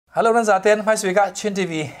Hello, nan zaten mai swika Chin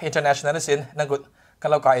TV International sin nangut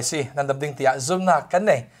kalau kai si nan damding tia zoom na kan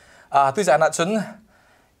nei tu za na chun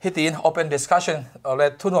hitin open discussion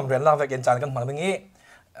le thunom ren lang vek en chan kan mangdingi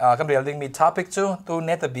kan real ding mi topic chu tu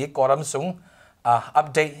net bi koram sung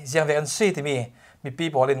update jiang ve an si ti mi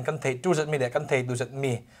pi bolin kan thei tu zat mi de kan thei tu zat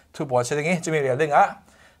mi tu bol se dingi chu mi real ding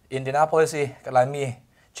Indianapolis kan lai mi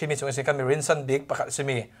chimi chung se kan mi rinsan big pakhat se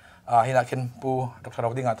mi hina kin pu dr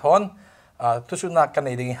rawding a thon tu suna kan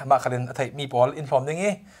nei ding ma khalin thai mi pol inform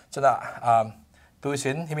dingi chana tu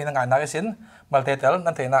sin himi na ngai na sin maltetel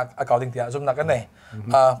nan thei na accounting tia zum na kan nei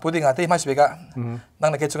puding ati mai speka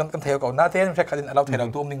nang na ke chukan kan thei ko na ten fek khalin allow thei ro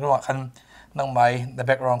tu ning ro khan nang mai the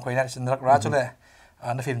background khoina sin rak ra chule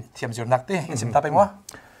na film thiam jur nak ti sim ta pe mo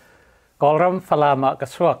Kawlram falama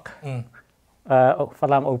kaswak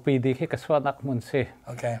falam OPD khi kaswak nak mun se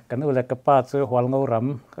okay kan ule ka pa chu hwal ngoram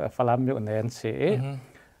falam yu nen se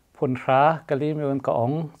phun ra kalim yun ka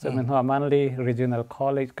ong semen hwa manli regional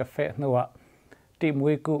college cafe nuwa ti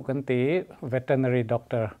mui ku kan ti veterinary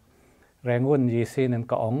doctor rengun yi sin en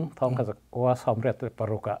ka ong thong ka kwa somret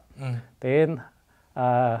paruka ten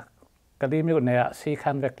kalim yu ne si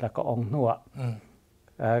khan vek la ka ong nuwa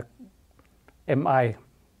MI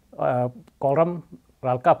Kawlram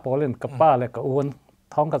ralka polin kapa le ka un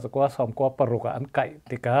thong ka kwa som kwa paruka an kai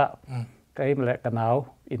tika kai mle kanau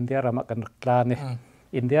India rama kan klani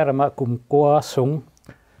India rama kum kwa sung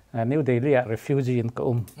New Delhi refugee in ka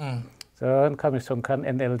so kami sung kan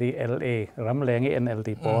NLD LA ram lengi NLD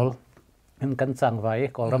pol in kan chang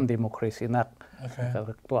vai Kawlram democracy nak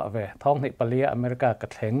tua ve thong ni palia America ka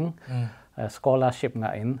thleng scholarship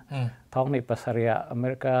nga in thong ni pasaria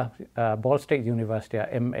America Ball State University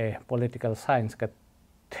MA political science ka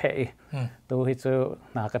thei tu hi chu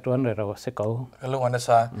na ka tuan re ro se ko lung an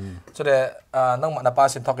sa so de nang ma na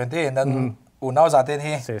pa sin thok en ti nan u nau za ten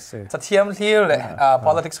hi cha thiam thil le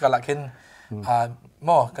politics ka lakin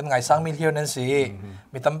mo kan ngai sang mi thil nan si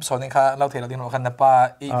mi tam sonin kha lau thei lo ding ro khan na pa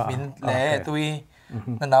I min le tui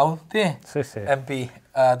na nau ti MP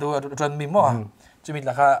tu ron mi mo chu mi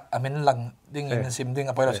la kha amen lang ding in sim ding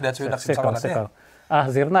apoi lo sila chu nak sim sa la te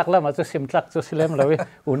zirnak la ma chu sim tlak chu silem lawi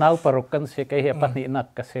unau parukan se ke he pani nak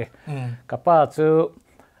ka se kapa chu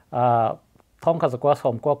thong kha kwa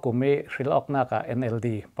som kwa kumi shrilok na ka NLD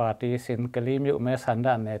party sin kalim yu me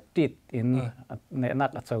sanda ne tit in ne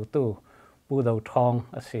nak a chau tu pu do thong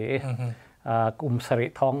ase kum sari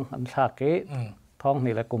thong an tha ke thong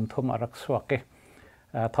ni la kum thum arak swak ke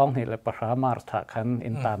thong ni la parha mar tha khan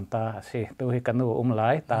in tan ta ase tu hi kanu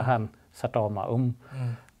lai ta han satoma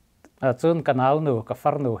chun kanau nu ka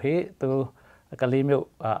far nu hi tu kalim yu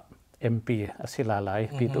MP asila lai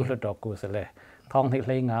pi tu lo dok ku sele thong ni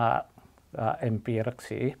le nga MP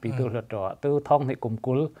raksi pi tu lo do tu thong ni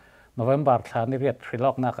kumkul November thla ni riat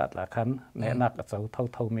thrilok na ka la khan ne nak a chau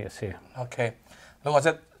thau mi ase okay lo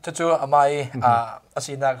cha chu amai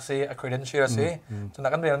asina se a credential se chuna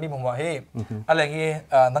kan real mi mwa he alengi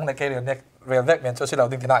nang na ke real vek men so sila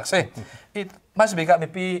ding tinak se it mas be ka mi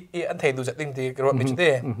pi an thei du ding ti ro mi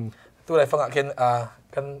chde tu lai fanga ken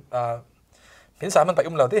kan min sa man pai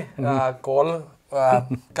lo ti kol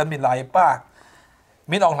kan min lai pa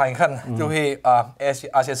min ong lai khan tu hi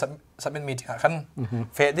ASEAN summit meeting khan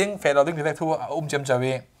fe lo ding vek thu jem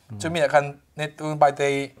jawe chu mi khan ne tu bai te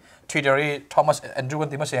Treasury Thomas Andrew kan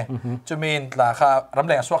ti ma se chu min la kha ram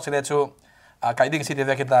leng swak se le chu kai ding si de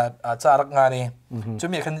vek ta charak nga ni chu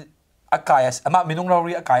mi khan akai ama minung lo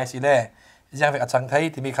ri akai si le jang vek achang thai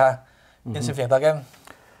ti mi kha in sim fiang ta gam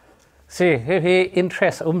si he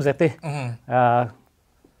interest zeti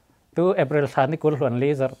tu April thani kul hluan li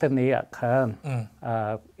zar te ni khan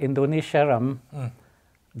Indonesia ram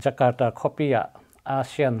Jakarta khopia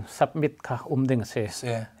ASEAN submit kha ding se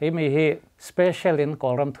he mi he special in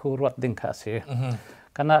Kawlram thu ruat ding kha se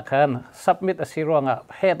kana khan submit asirwanga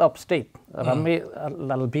head of state rami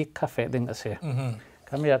lalbik kha fe ding ase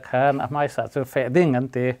kamia khan amai sa chu fe ding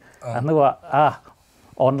ante anuwa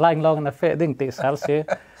online long na fe ding ti sal se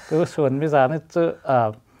tu sun mi za ni chu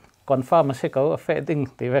confirm se ko fe ding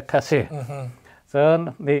ti ve kha se son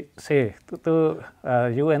ni se tu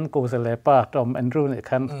UN ko se le pa Tom Andrew ni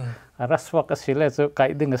khan raswak asile chu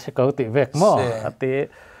kai ding se ko ti vek mo ati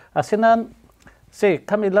asinan se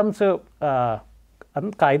kamilam chu an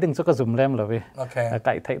kai ding chu ka zum lem lo we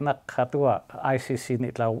kai thai nak khatwa ICC ni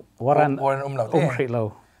la waran khri lo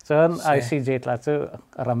chen ICJ la chu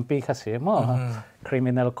rampi kha se mo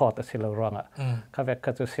criminal court asilo ronga kha vek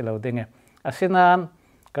kha chu silo dinge asinan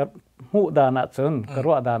ka hu dana chun ka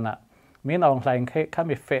ro dana min ong hlain khe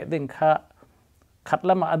khami fe ding kha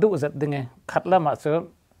khatlama adu zat dinge khatlama chu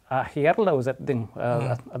hiar lo zat ding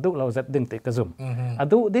adu lo zat ding ti ka zum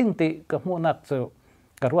adu ding ti ka mu nak chu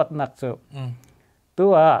กระวดนักเจอตั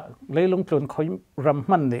วเลยลงทุนเขารำ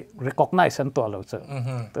มันนี่ recognize ตัวเราเจอ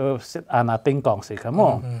ตัวอาณาติงกองสิครับมั้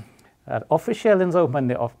ง official เจ้ามัน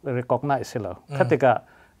นี่ recognize เราคัติกา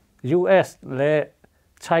US และ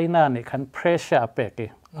China นี่คัน pressure ไปกี่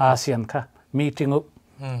อาเซียนค่ะ meeting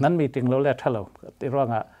นั้น meeting เราแล้วถ้าเราที่ร้อง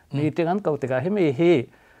อ่ะ meeting นั้นเขาติกาให้มีฮี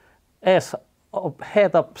as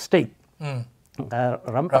head of state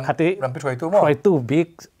รำประคติช่วยตู้บิ๊ก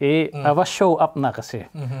เอาว่า show up นักสิ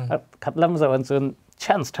ขัดลำจะวันจน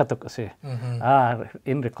chance ทัดก็สิ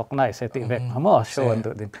in recognize ติเวกฮะมั้ง show อันตั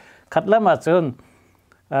วดิ้งขัดลำมาจน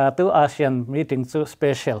ตัวอาเซียน meeting ตัว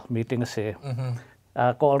special meeting สิ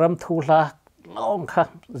ก็รำทุลาลองค่ะ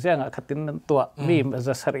เรื่องขัดตินนั้นตัวมีจ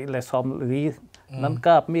ะสริเลยสมรีนั้น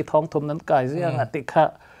ก็มีท้องทุ่มนั้นก็เรื่องติค่ะ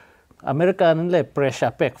อเมริกานั่นเลย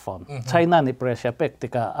pressure pack ฟอนไชน่านี่ pressure pack ติ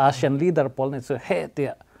กาอาเซียน leader พอลนี่จะเฮติ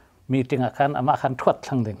อ่ะ meeting อาคันอามาคันทวด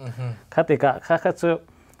ทั้งดิ่งค่ะติกาค่ะจะ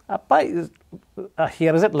ไปเฮีย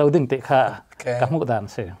ร์เซตเราดิ่งติค่ะกับมุกดาน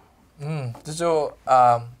สิจู่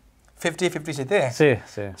50-50สิเต้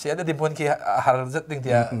สิอันเดิมพูนคีหาร์เซตดิ่ง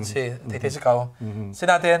ที่สิเทศเขาสิ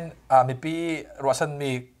นาเทนมีปีรัวสันมี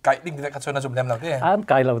ไก่ดิ่งที่ขัดชนจุ่มเต็มเราเต้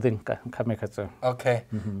ไก่เราดิ่งค่ะไม่ขัดชนโอเค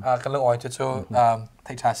กันเรื่องอ้อยจู่เท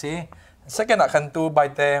คชาซีsecond คันตัวใบ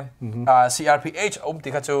เต้CRPH ติ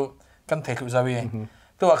ขัดจูกันเทคลุจาวี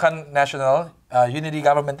ตัวคัน National Unity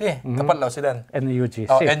Government เต้กับปัดเราสิเด่น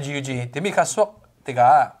NUG ที่มีข้าศึกติกา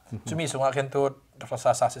จะมีส่งอาคันตัวดร.ซ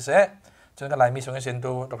าซาสิเซ่จนกันหลายมีส่งให้เซ็น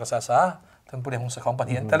ตัวดร.ซาซาทั้งผู้เลี้ยงของสของป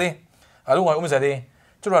ฏิหินแต่เลยลุงอ้อยจะดี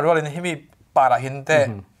จุดว่าเราเนี่ยมีป่าละหินเต้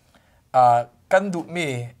กันดูมี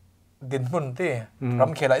ดินมุ่นเต้ร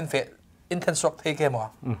ำเคลาอินเทนส์วอกเทเกมัว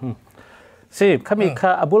สิเขามีข้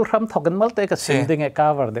าอับุลรัมทอกกันมาเตะกับสิ่งดิ่งกา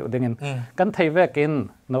วร์เดี๋ยวดิ่งกันไทยเวกิน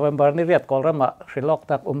โนเวมเบอร์นี่เรียกกอลรัมริลอก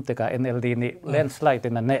ตักติกา NLD นี่แลนสไล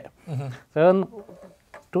ด์นั่นเนี่ยส่วน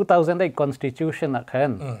2008 Constitution อ่ะคั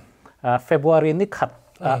นFebruary นี่ขัด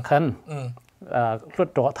คันรุด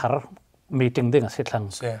ตัวทาร์มีติ้งดิ่งสิทัง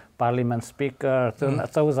Parliament Speaker จน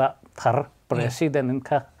เจ้าจะทาร์ President นี่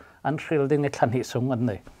ค่ะอันริลดิ่งนี่ทันหิสงกันเ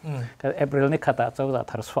ลยก็ April นี่ขัดเจ้าจะ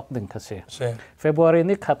ทาร์สวักดิ่งค่ะสิ February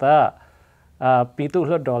นี่ขัดปีตุ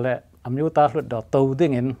ลดดอลเลยอเมริกาลดดอลตัวดิ่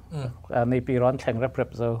งในปีร้อนแข่งรับเร็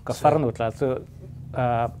บโซก็ฟาร์นุตละโซ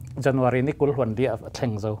January นี่กุลวันเดียแข่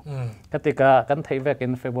งโซกติกากันไทยเวกิ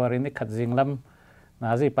น February นี่ขัดจิงลำนา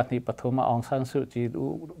จีปฏิปฐุมาองซันสุจี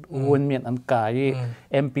วนเมียนอันกาย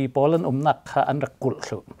MP โปแลนด์นักข้าอันรักกุล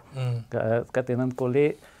สุกตินั้นกุลี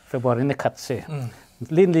February นี่ขัดเสีย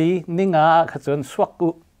ลินลีนี่งาขัดจนสวักกุ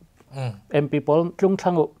MP โปแลนด์ลุง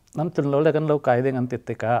ทั้งกุนั้นจนเราเล่กันเราไกลdenganติด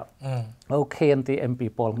ติกาโอเคอันที่ MP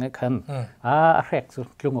โปลไงคันแรกสุด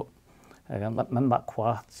ลุงนั้นบักขวา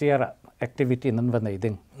เสียระ activity นั้นวันไหน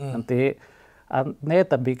ดิ่งอันที่เน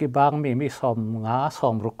ตบิกิบางมีสอมงาสอ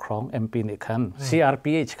มรุกครอง MP นี่คัน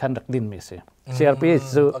CRPH คันดักดินมีสิ CRPH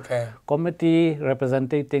คือ Committee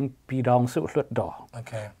Representing ปีดองสุดลุดดอ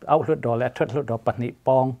เอาลุดดอและทุดลุดดอปนิป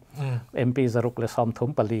อง MP จะรุกเลยสอมทุ่ม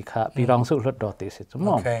ปลีค่ะปีดองสุดลุดดอติสิจุ่ม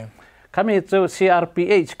คำนี้จะ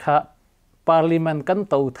CRPH ค่ะ Parliament กัน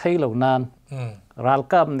โตไทยเหล่านานรัล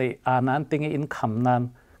กัมนี่อานันติงอินคำนาน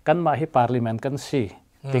กันมาให้ Parliament กันสิ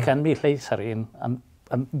ที่กันมีเลยสริน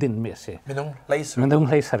อันดินเมียสิไม่ต้อง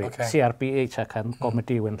เลยสริ CRPH ค่ะ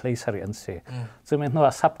Committee เว้นเลยสริอันสิซึ่งเป็นว่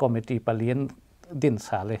า Sub Committee ปลีนดินส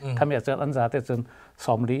าเลยคำนี้จะอันจะแต่จนส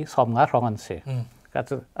อมรีสอมงาทองอันสิก็จ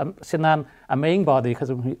ะฉะนั้น Main Body เขา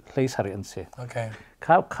จะมีเลยสริอันสิเข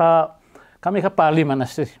ามีค่ะ Parliament อั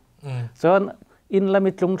นสิส่วนอินละ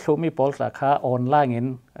มิตลุงสูมีโพลราคาออนไลน์อิน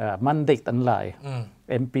มันเด็กตันไลน์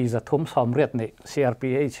MP จะทุ่มสอมเรียดนี่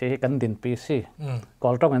CRPH กันดินปีสิก่อ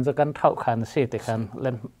นต้องเห็นจะกันเท่าขันสิแต่กัน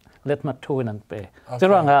เล่นมาทูนั่นไปจะ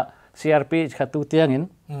ว่าง่ะ CRPH ขัดตู้เตียงอิน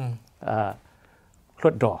ร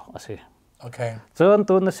ถดอสิส่วน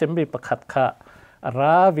ตัวนั้นเสมีประคัดค่ะร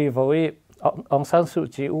าวีโวยองซันสุ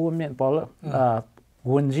จีอูเมียนโพล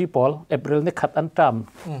วุนจีโพลเอพริลนี่ขัดอันตาม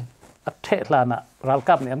อัเทลานะรัล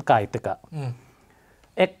กับเนี่ยอันไก่ติกะ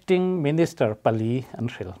acting minister ปลีอัน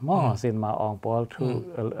เชลมอสินมาองปอลทู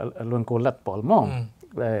ลุนกูลัดปอลมอง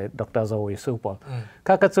ดร.โซวิสูปอล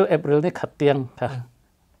ข้าก็จะเอพริลนี่ขัดเตียงค่ะ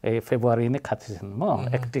February นี่ขัดสินมอ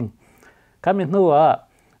acting ข้ามีนัว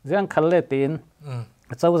เรื่องคัลเลติน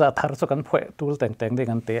เจ้าจะทาร์สุกันพ่อตูลแต่งๆด้วย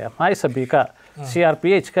กันเตะไม่สบิกะ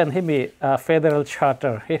CRPH กันให้มี Federal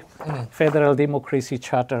Charter ให้ Federal Democracy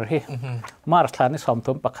Charter ให้มาร์ทลานี่สมท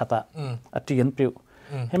บปะขัดอ่ะที่ยันปิว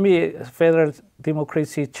ให้มี Federal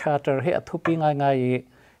Democracy Charter ให้ทุบง่าย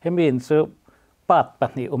ๆให้มีอินซูปัดปั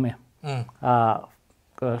ดนี่อุ้ม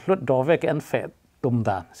ลุดดอเวกันเฟด ตุ่ม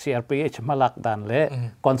ด่าน CRPH มาลักด่านและ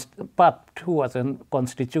ปัดทั่วจน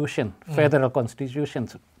constitution federal constitution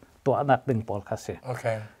ตัวนักดึงปอลคาเซ่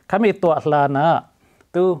ข้ามีตัวลานะ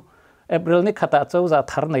ตัวเอเบรลนี่ขัดเจ้าจะ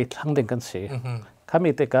ทาร์ในทั้งดึงกันเสียข้ามี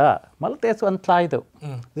แต่ก็มาเลเซียส่วนไทยตัว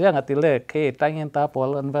อย่างที่เล่เคตั้งยันตาปอล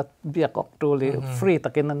อันว่าเบียกออกตัวเลยฟรีตะ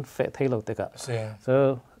กินนั้นเฟทให้เราแต่ก็ so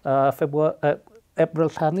February เอเบรล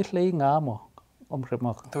ท่านี่เลยงามอ๋อมเรียกม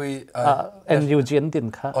าตัวNUG ดิน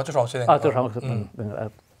ค่ะอ๋อจุดรองใช่ไหมอ๋อจุดรอง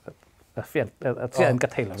เฟียนเสียนกระ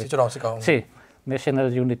เทยเลยจุดรองสิครับใช่ National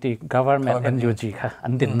Unity Government NUG ค่ะอั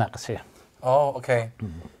นดินนักเสียอ๋อโอเค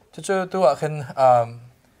จุดตัวคือ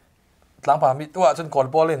หลังผ่านมีตัวจนกอล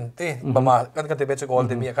บอลเล่นที่ประมาณกันเตะเบสกอล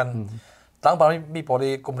ที่มีกันหลังผ่านมีพอดี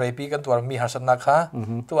กลุ่มเรปีกันตัวมีหาสนักค่ะ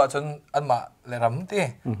ตัวจนอันมาเลรำที่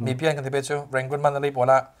มีเพียงกันเตะเบสแรงกุนมันอะไรพอ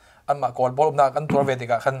ละอันมากอลบอลนักกันตัวเวที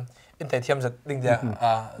กันอินเตอร์เทียมจะดิ่งเดีย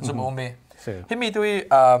จุดมุ่งมีที่มีตัว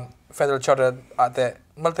Federal Charter แต่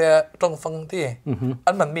มันแต่ต้องฟังที่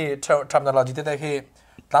อันมันมีทำนเราจิตได้ที่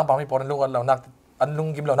หลังผ่านมีพอดีลุงกันเรานักอันลุง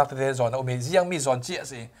กิมเรานักแต่จอนเอามียังมีจอนเจี๊ย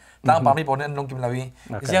สิตั้งปามีปนอันลุงกิมเราอี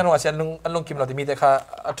ยังว่าเช่นลุงกิมเราที่มีแต่ค่ะ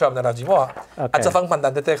ทำนเราจีว่าอาจจะฟังพันดั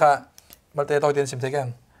นแต่ค่ะมันแต่ตัวเด่นสิมเทกัน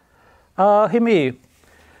ฮิมี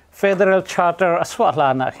Federal Charter สวัสดิ์ลา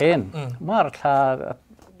นะเห็นมาร์ทา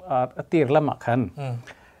ตีร์ละมักขัน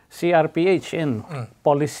CRPH in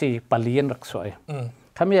policy ปลีนรักสวย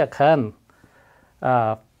ขมีขัน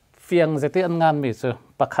เฟียงจะที่อันงานมีจ้ะ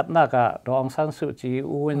ประคัดนักรองสันสุจี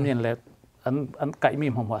อูเวนเมียนเล็อันไก่มี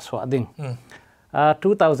หัวสวัสดิ่ง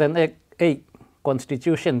2008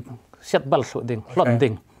 Constitution เสร็จบัลสุดดิ่งหล่น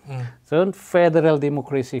ดิ่งส่วน Federal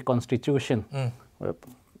Democracy Constitution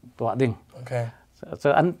ตัวดิ่งส่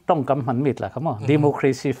วนอันต้องกำมันมิดแหละครับมั้ง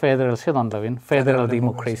Democracy Federal เช่นนั้นเลย Federal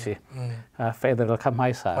Democracy Federal คำให้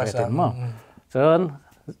สาระถึงมั้งส่วน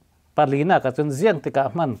ปาลีน่าก็จนเสียงติกา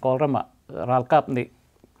มันกอลรมารัลกับนี่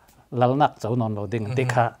ลัลนักเจ้านนเราดิ่งติ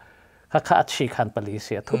กาข้าชี้ขันปาลีเ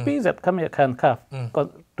สียทุกปีจะขมีขันค่ะ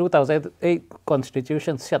2008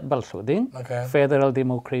 Constitution เสร็จบัลสุดดิ่ง Federal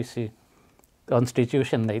Democracy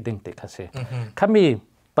Constitution ในดิ่งติกาเสียขมี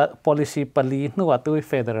policy ปลีนัวตัว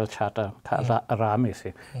Federal Charter ข้ารามิสิ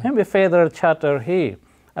เห็นไหม Federal Charter เฮ้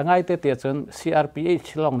อันไงเตะจน CRPH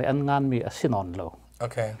ลองในอันงานมีสินอนโล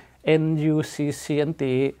NUCC อัน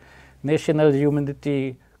ที่ National Humanity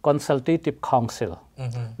Consultative Council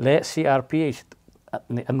และ CRPH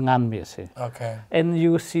ในอันงานมีสิ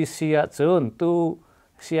NUCC จนตัว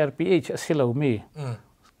CRPH สิเรามี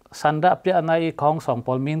สันดาบจะในของสองป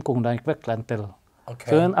อลมินกุงได้เวกลันเตล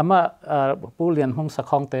ส่วนอามาผู้เรียนห้องสัก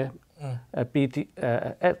ห้องเตะปีที่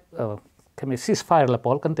คือมีซีสไฟร์ละป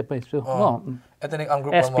อลกันเตะไปส่วนEthnic Armed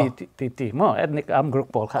Group SPTT มั้ง Ethnic Armed Group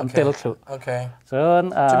ปอลกันเตลสุดส่วน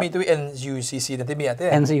จะมีตัว NUCC นั่นที่มีอะไร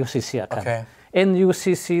NUCC กัน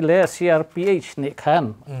NUCC และ CRPH นี่กัน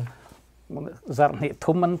จากนี้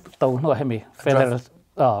ทุ่มมันโตหน่อยให้มี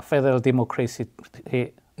Federal Democracy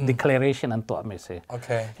Declaration อันตัวไม่ใช่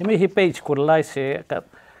ให้มีฮิปเปจคุณไล่เสีย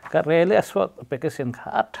กับเรเลสว่าเป็นการสินค้า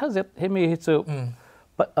ถ้าจะให้มีจู่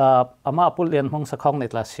อามาพูดเรียนห้องสักห้องใน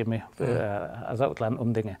คลาสใช่ไหมอาจจะกลั่น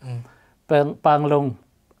ดิ่งเป็นปังลง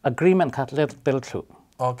agreement ขัดเลือดเตลสุ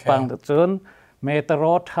ปังจนเมตร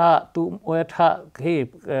อท่าตุ้มเวท่าที่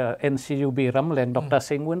NCUB รำแรงดร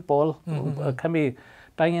สิงห์วินปอลเขามี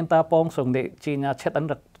ตั้งยินตาปองส่งเด็กจีนเช็ดอัน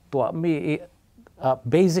ดับตัวมี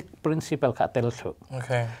basic principle ขัดเตลสุ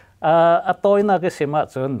ตัวนั้นก็สิมา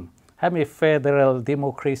จนให้มี Federal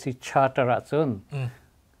Democracy Charter จน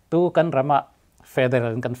ตัวกันรำ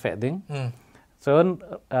Federal กันเฟดิ้งส่วน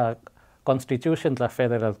Constitution และ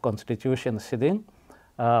Federal Constitution สิดิ้ง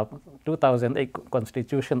2008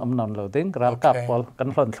 Constitution นนเราดิ้งรัลกับปอลกัน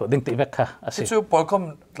หล่นสุดดิ้งติเวกค่ะจู่ปอลคม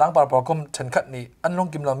หลังปอลคมฉันขัดนี่อันลง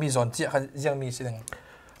กิมเรามีส่วนเจี๊ยยังมีสิดิ้ง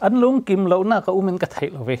อันลงกิมเราน่าก็อุ้มมันกระไทย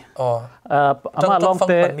เราไปอามาลองเ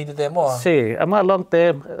ตะสิอามาลองเตะ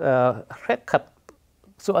เร็กขัด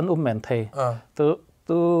ส่วนอุ้มเหม็นไทย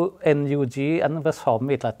ตัว NUG อันว่าสอบ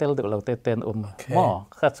มีละเตลเดี๋ยวเราเตะหม้อ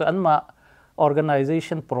ขัดส่วนมา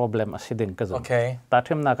organization problem สิดิ่งก็จะตัด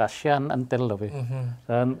ทิ้งนักอาเซียนอันเตลเราไป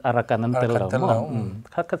ส่วนอารักันอันเตลเราหม้อ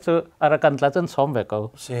ขัดส่วนอารักันละจนซ้อมแบบเขา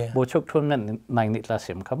บูชุกทุนนั่นในนิตละ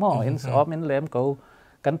สิมเขาหม้ออินซ้อมอินเล่มเขา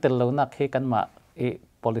กันเตลเรานักให้กันมา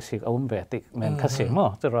policy เอาอุ้มแบบติเหมือนข้าศึกมั้ง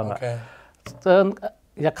จะรองละส่วน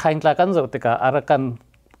อยากให้ละกันจะติกาอารักัน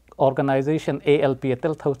organization ALP เต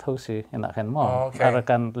ลเท่าสิเห็นไหมมั้งอารั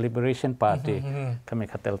กัน Liberation Party เขามี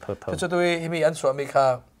เตลเท่าจะด้วยที่มีอันส่วนมีค่ะ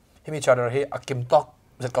ที่มี charter ให้อากิมตอก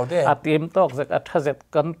จะเก่าเด้อากิมตอกจะถ้าจะ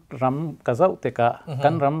กันรำก็จะติกากั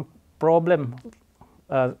นรำ problem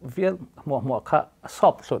เวียนหัวข้าสอ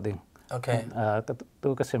บสุดดิ่งตั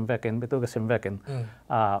วก็เซมเวกินไปตัวก็เซมเวกิน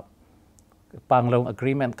ปางลง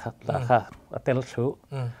agreement ค่ะราคาเตลชู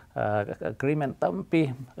agreement ตั้มปี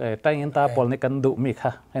แต่ยินตาปอลในกันดุมีค่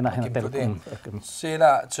ะให้น่าเห็นเตลเสียล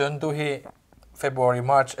ะจนตัวที่ February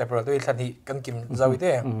March April ตัวทันทีกันกิมจาวิเ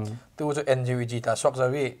ต้ตัวจะ NUG ตาสวกจา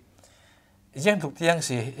วิยังถูกที่ยัง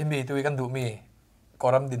สิมีตัวกันดุมีกอ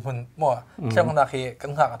รัมดินหุ่นมั่วแค่คนนักที่กั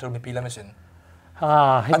นหักตัวมีปีละไม่สิน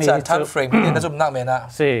อาจารย์ทันเฟรมที่น่าจะนักเมนะ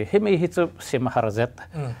สิให้มีฮิจุสิมหาราช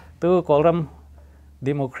ตัวกอรัม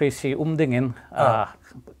democracyดิ่ง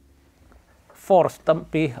force ตั้ม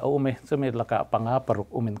ปีเอาจะมีลักษณะปังอาปรุก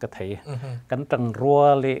กันเทียกันตั้งรัว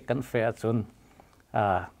เละกันเฟียจน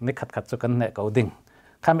นิขัดจุกันเนี่ยเขาดิ่ง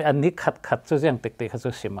ข้ามีอันนี้ขัดจุยังติดเขาจุ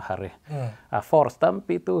สิมาหารีforce ตั้ม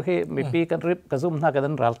ปีตัวเฮมีปีกันริบกันซุ่มหน้ากั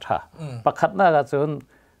นรัลท่าปักขัดหน้ากันจน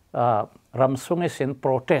รำสุ่งเส้น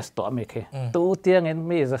protest ตัวอเมริกตัวเตียงเงิน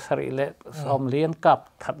มีจะสริเละสอมเลี้ยนกับ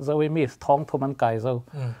ขัดจะวิมีท้องทุมันไก่เจ้า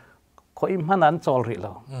ขอิมฮันนั้นจอลริเร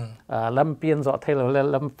าลำเปียนจอเทเราเลย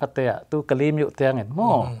ลำพัตเตะตัวกลีมอยู่เตียงเงินมั่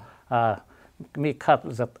วมีขัด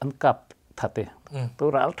จัดอันกับทัดเตะตัว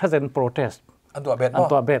รัลท่าเซน protest อันตัว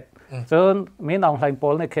เบ็ดจนมีน้องไลน์โพ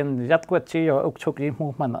ลเนี่ยเข็นยัดกวดชี้อุกชุกยิ้ม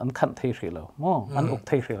มันอันขันทีสิเรามั่วมันอุก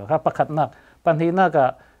ทีสิเราครับประคัดนักปัญหานักก็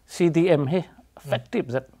CDM ให้ effective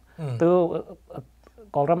จัดตัว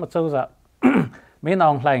กอลรัมเจ้าจะมีน้อ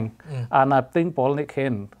งไลน์อานาติ้งโพลเนี่ยเข็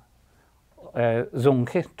นdùng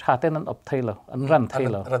cái trả tiền ăn ấp thay lo ăn run thay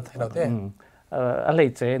loอะไร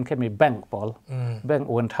เจนแค่มีแบงก์บอลแบงก์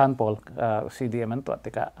อวนทานบอลCDM มันตัว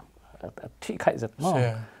ติกะที่ใครจะมั่ง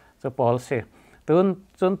จะบอลเสีย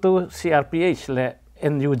จนตัว CRPH และ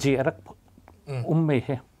NUG รักไม่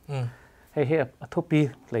เฮ้ทุกปี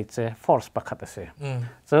เลยเจ force ประคัดเสีย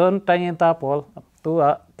จนแต่ยังตาบอลตัว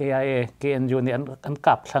KIA KNU นี่อัน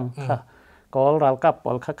กับทั้งค่ะก็เรากับบ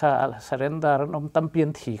อลค่ะ surrender นมตั้มเปลี่ยน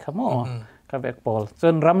ทีค่ะมั่งกับเอกบอลจ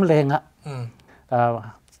นรำแรงอ่ะ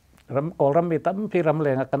กอลรำมีตั้มพี่รำแร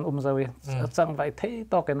งกันจะวิจังไว้เท่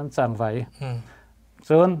ต่อกันนั้นจังไว้จ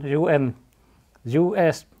น UN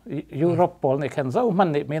US ยุโรปบอลในแคนเซามัน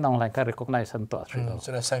นี่ไม่น้องหลายการ recognize ตัวสิเราจ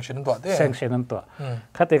ะ sanction ตัวเด้ sanction ตัว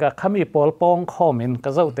ข้าแต่ก็ข้ามีบอลปองข้อมินก็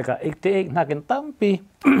เจ้าแต่ก็เอกนักกันตั้มปี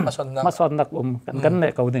มาสอนนักกันเนี่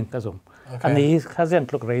ยเขาดึงกระซุ่มอันนี้ข้าเรียน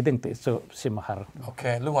คลุกเรดิ้งติดสุสิมหาโอเค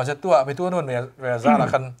ลุงอาจจะตัวไปตัวนู้นเวลาจ้าละ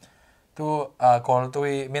กันตัวกอลตัว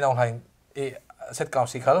มีน้องหลายเซตเก่า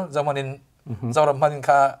สิเขาจะมานินเจ้าลำพันธ์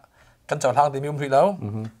ข้ากันเจ้าทางที่มีอุ้มผิดแล้ว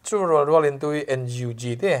ช่วยรัวเรียนตัว NUG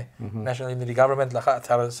เด้ National Unity Government ละค่ะช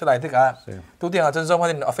าวสลายที่ก้าตัวเดียวอาจจะจะมา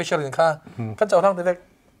นิน official นี่ค่ะกันเจ้าทางที่เล็ก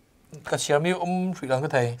ก็เชื่อมีอุ้มผิดแล้วก็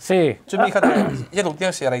ไทยจะมีค่ะยัดลูกเดีย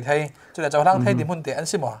วเสียอะไรไทยจะเจ้าทางไทยดิมุ่นเตะอัน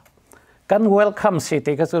สิมั้งกัน welcome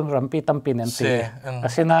city ก็จะรำปีตั้มปีนั่นสิ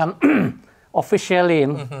สินั้น officially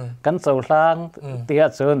กันเจ้าทางเตีย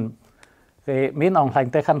จนมีน้องหลาย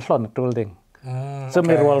แต่ขั้นส่วนตัวเองจะ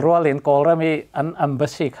มีรัวเรียนกอลมีอัน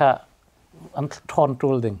embassy ค่ะอันทอนตั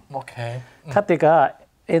วเองข้าติกา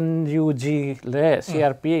NUG และ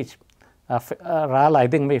CRPH ราหลาย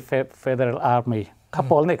ดิ่งมี Federal Army ข้า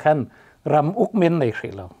พอลนี่คันรำอุกมินในสิ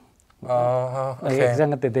เราจัง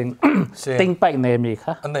กันดิ่งติ้งไปในมี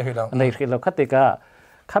ค่ะในสิเราข้าติกา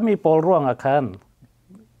ข้ามีพอลร่วงอาคาร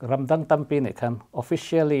รำตั้งตั้มปีนี่คัน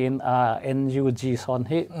officially in NUG สอน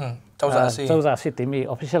ให้เจ้าจ่าสิที่มี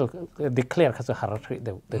official declare ข้าจะหารัฐเ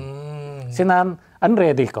ดียวสินั้นอัน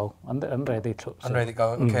ready เขาอัน ready ทุกอัน ready เขา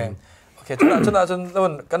โอเคจนนั่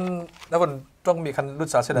นกันนั่นต้องมีคันรุ่น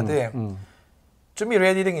สาเสด็จเองจะมี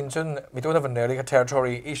ready ดิ่งจนมีตัวนั่นเนี่ยเรียก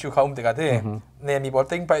territory issue เขาติดกันเองเนี่ยมีบอล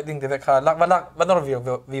ติ้งไปดิ่งเด็กค่ะลักวันนั้น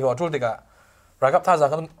วิวทุกติดกันรายกับท่าจาก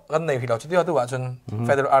กันในที่เราจะที่ว่าตัวจน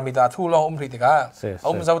Federal Army ตาทู่ลองผิดติดกันเอ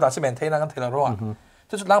าเจ้าตาสิเมนเทน่ากันเทเลโร่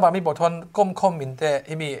จุดล่างบามีบททอนก้มคอมมินเต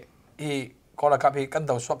ที่มีก็ระกับกัน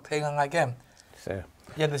ตัวสวกเทงง่ายแก้ม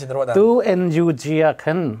ยันดูสินรวดตัว NUG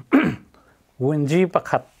คันวินจีประ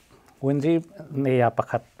คัดวินจีเนียประ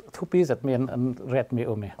คัดทุกปีจัดมีอันเรดมีโ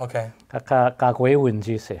อเมกากวยวิน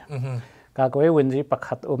จีเสียกากวยวินจีประ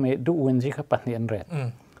คัดโอเมดูวินจีขับปันนี่อันเรด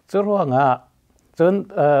จนว่าง่ะจน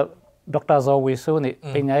ดร.โจวิสุนี่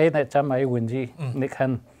เป็นไงเนี่ยจำไอ้วินจีนี่คั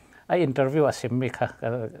นไอ้อินเทอร์วิวอาสิมมีค่ะ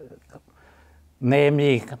เนมี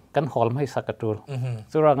กันหอลไม่สักกระตู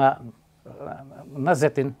จนว่าง่ะน่าจะ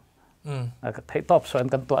ตินให้ตอบสวน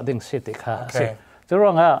กันตัวดิ่งสิติค่ะจะร้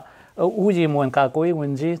องอ่ะอุจิมวนกากุยวิ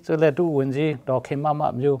นจีจะเล่ดูวินจีดอกเข้มมา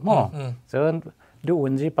อยู่มั่งจะดูวิ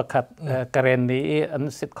นจีประคัดกระเรนนี้อัน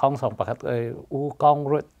สิทธิ์ของสองประคัดอุก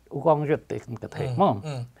องยุติกันเถอะมั่ง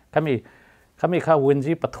เขามีข้าวิน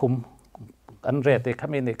จีปฐุมอันเรติเขา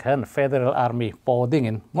มีนี่คัน Federal Army ปอดิ่ง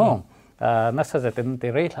อินมั่งน่าจะตินที่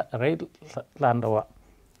เรลานตัว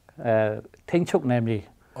ทิ้งชุกเนี่ยมี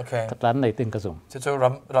ตัดร้านในติงกระซุ่มจะ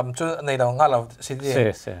รำจุในเรางานเราสิที่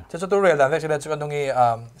จะตัวเรียนแล้วเนี่ยจะจุดตรงนี้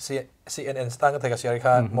CNN สตาร์ก็เทกับเสียร์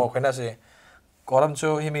ค่ะโมคนนั้นสิก็รำจุ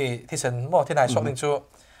ที่มีที่เซนโมที่ไหนชอบดิ้งจุ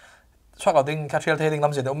ชอบเราดิ้งคาเทลเทดิ้งล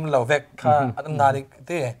ำเสียเราเราเวกค่ะงานนี้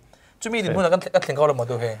ที่จุมีดิ้งพูดแล้วก็ถึงเขาเราหมด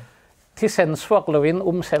ตัวเองที่เซนสวกเราวิน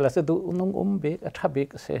เสร็จแล้วจะดูนุ่งเบกทับเบก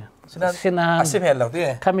เสียสินะสิบเห็นเราที่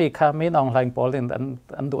ข้ามีน้องไลน์โพลิน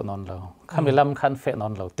อันดูนอนเราข้ามีลำคันเฟนอ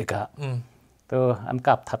นเราติกะตัวอัน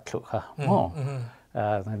กับทัดลุค่ะ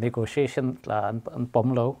negotiation ละอันปม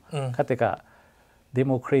เราข้าติกะ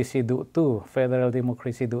democracy ดูตู้ federal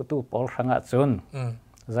democracy ดูตู้พอลรังอาจุน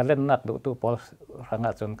จะเล่นนักดูตู้พอลรังอ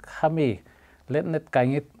าจุนข้ามีเล่นเน็ตกัน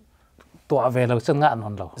งี้ตัวเวลาซึ่งงานนอ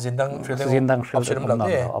นเราจินดังฟิลนอนเรา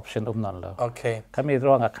option นอนเราข้ามีร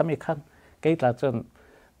องข้ามีขั้นเกี่ยละจน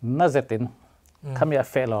น่าจะตินข้ามี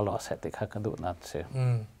เฟลเราเสร็จที่ข้ากันดูนั่นเสีย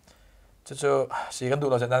จะสีกันดู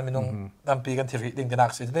เราจะนั่นมีน้องตั้มปีกันที่ดิ้งจะนั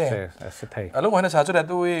กสิเด้ลูกหัวหน้าชาจุดเด็ด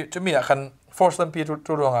ด้วยจะมีอะคัน force ตั้มปีจุด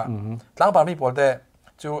รวงอ่ะหลังปามีปอลแต่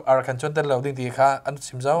จูอาร์คันจนเต้นเราดิ้งที่ข้าอัน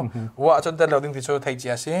สิมเจ้าว่าจนเต้นเราดิ้งที่จูไทยเจี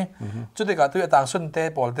ยสิจุดเด็กก็ตัวต่างส่วนเต้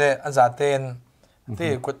ปอลเต้อันจะเต้นที่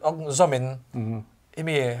กดออกซอมิน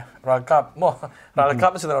มีรักกับมั่วรักกั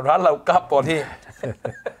บสิ่งเราเรากับปอลที่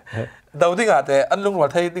ดาวดิ้งอ่ะแต่อันลุงว่า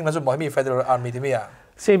ไทยดิ้งนั้นจะบอกให้มี Federal Army ที่มีอ่ะ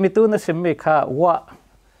สิมีตัวนั้นสิมีข้าว่า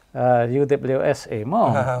UWSA มั้ง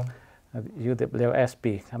UWSP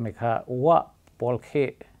ทำไมคะว่าพอลเค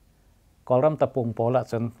กอลัมตะปุงพอละ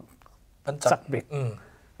จนจักบิก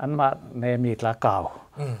อันมาในมีตะเก่า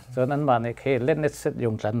จนอันมาในเคเล่นเน็ตเซตย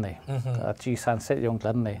งจันในจีซันเซตยง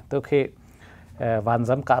จันในตัวเควัน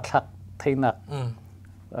จำกัดทักที่นัก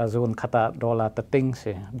โซนคาตาดอลลาร์ตัดติ้งเ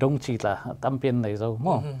สียดงจีละตั้มเป็นในโซ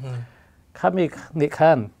มั้งข้ามีนิ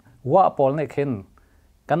คันว่าพอลในเข็น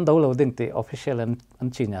กันดูเราดิ้งที่ official อัน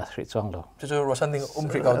จีนสิจ้องเราจะรู้สันดิ้ง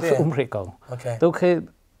พริกเอาดิพริกเอาตัวคือ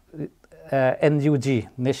NUG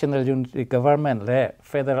National Unity Government และ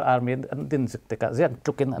Federal Army อันดิ้งจิตติกะเจียน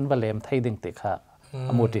ทุกินอันบาเลมไทยดิ้งติกะ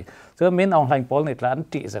อมุติส่วนมินออนไลน์พอลนี่ละอัน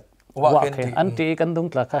จีจิตว่าแค่อันจีกันดุง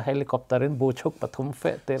ละค่ะเฮลิคอปเตอร์นบูชุกปฐมเฟ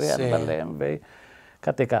ตเตอร์อันบาเลมไป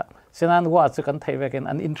กัติกะฉะนั้นว่าจะกันไทยเวกัน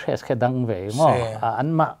อัน interest แค่ดังเว้ยมั้งอัน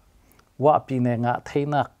มาว่าปีเนงะไทย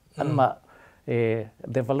นักอันมา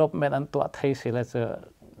development อันตัวไทยสิละจะ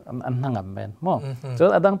อันนั่งอันเป็นมั้งจน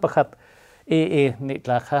อดังประคัดAA นี่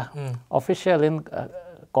ละค่ะ official in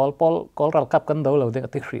call รักกับกันดูเราเด็ก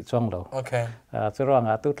ที่ขีดช่วงเราจะร้อง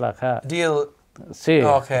อาตุดละค่ะ deal สิ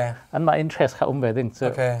อันมา interest ค่ะเบดิ้งจะ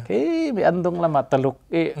มีอันดงละมาตลุก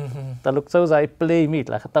เจ้าใจ play มี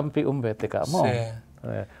ละค่ะตั้มปีเบติกะมั้ง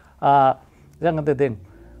ยังกันเด็ก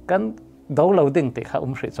กันดูเราดิ้งติค่ะ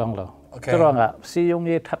ขีดช่วงเราจะร้องอ่ะซียง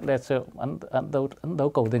ยี่ทัดเลยจะอันดู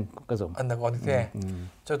เก่าดิ้งก็สมอันนั้นก็ที่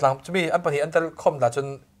จะหลังจะมีอันปฏิอันตรคมแต่จน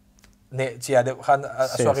เนเจียเดียวกัน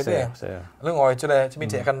สวัสดีเรื่องอ้อยจะเลยจะมี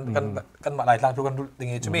เจกันมาหลายทางทุกกันอย่าง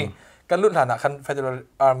งี้จะมีกันรุ่นฐานคัน Federal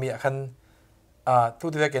Army คันทุก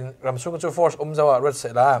ที่กันรำช่วงกันช่วย force จะว่ารถเสร็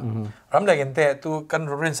จแล้วรำได้กันแต่ตัวกัน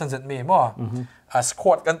เรียนสันเสร็จมีมั้ง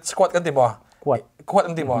squad กันติมั้ง squad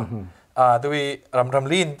กันติมั้งตัวร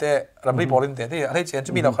ำลีนแต่รำลีบอลินแต่ที่อะไรเช่นจ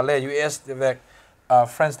ะมีเราคันเลย US เดเวก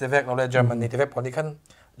France เดเวกเราเลย Germany เดเวกพอนี้คัน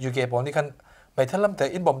UK พอนี้คันไม่ทันลำแต่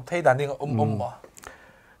อินบอมไทยด่านนี้มั้ง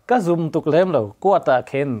ก็ซุ่มตุกเล่มเรากวาดตะเ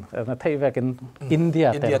ข็นไทยเวกอินเดีย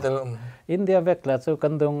เวกแล้วจะกั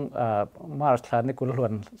นดงมาร์ชลานิกุลว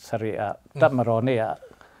นสรีอาดับมารอเนี่ย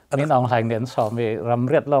มีน้องหลายเดือนสอบมีรำ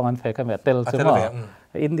เรียดลองอันเฟกันแบบเตลใช่ไหม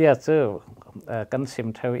อินเดียจะกันซิม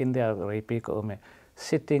เทลอินเดียรีปีก็มี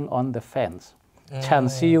sitting on the fence ฉัน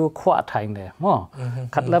ซิวขวาไทยเนี่ยมั้ง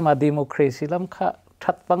ขัดแล้วมาดิโมครีซีแล้วข้า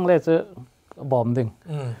ทัดฟังเลยจะบอมดึง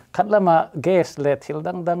ขัดแล้วมาเกสเลยทิล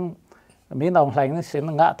ดังมีน้องหลายนี่สิ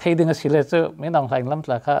งะไทยดึงสิเลยจะมีน้องหลายล้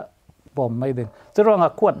ำราคาบอมไม่ดึงจะร้อง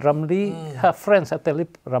ขวดรำลีฮะเฟรนซ์เตลิป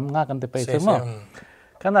รำงากันไปใช่ไหม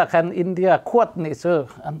ขณะคันอินเดียขวดนี่จะ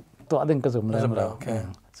ตัวดึงกระสุนเลยเรา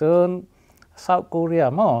ส่วนเซาท์เกาหลี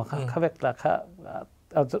มั้งเขาเวกราคา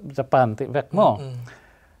เอาญี่ปุ่นติเวกมั้ง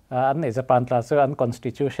อันนี้ญี่ปุ่นเราส่วน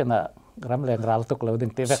constitution อะรำแรงรัลตุกเราดึ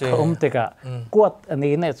งติเวกติกะขวดอัน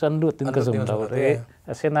นี้เนี่ยส่วนดูดึงกระสุนเราเลย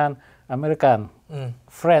เช่นนั้นอเมริกัน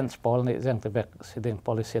ฟรานซ์พอลนี่ยังที่แบบสิ่ง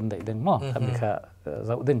policy ได้ดึงมั้งทำให้เขาจ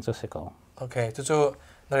ะดึงจุดสิ่งโอเคจู่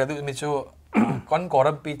ๆนั่นแหละดูมีจู่ก่อนร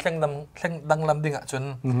ำปีแข่งดังลำดึงอ่ะจน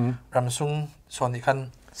รำซุงส่วนอีกกั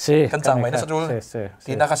นจังไว้นะจู่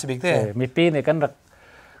ที่นักสิบิกเต้มีปีนี่กัน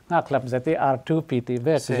นักลับจะที่ R2P ที่แบ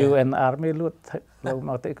บ UN Army ลุดเราเ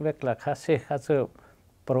อาที่แบบละค่าเสียค่าเสีย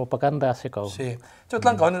propaganda สิ่งจู่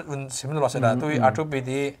ตั้งก่อนอุ่นสิมันรู้สึกได้ตัว R2P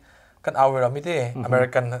ที่กันเอาเวลาไม่ได้อเมริ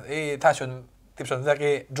กันถ้าชนติดชนจาก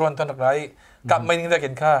โดรนตัวนักไร้ กับไม่นิ่งได้กิ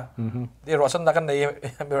นข้าเดี๋ยวรอสันนักกันใน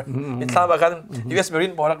อิสลามกัน US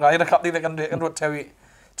Marine บอกอะไรนะครับนี่กันรถเทวี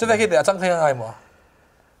จะได้คิดแต่จังเทยังไงมั้ง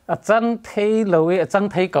จังเทเลยจัง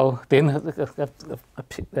เทเก่าเต็น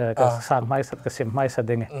ก็สร้างไม้สัตว์ก็เสียไม้สัตว์เ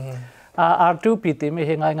องR2 ปีที่ไม่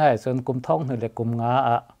ง่ายๆส่วนกลุ่มท้องนี่เลยกลุ่มง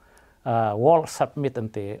World Summit อัน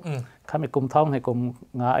ที่ข้ามีกลุ่มท้องให้กลุ่ม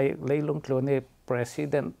งาเลยลงตัวนี่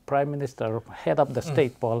President Prime Minister Head of the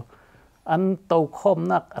State บอลอันโตคอม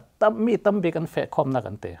นักตั้มบีกันเฟะคอมนัก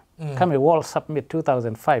อันที่ข้ามี World Summit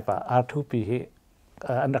 2005 R2 ปี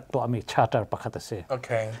อันดักตัวมี Charter ประคัตเสีย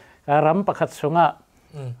รำประคัตสงะ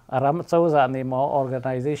รำเจ้าจานี่มอ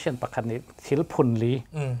Organization ประคัตนี่ทิลพุนลี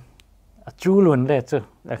จูลุนเลยจ้ะ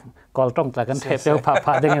ก่อนต้องจากกันเทปเดียวผ่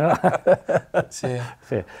าอย่างเงี้ย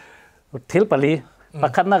ทิลปลีประ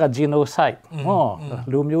คัตนักจีโนไซด์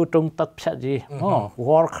ลูมยูตรงตัดพิจี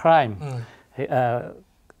war crime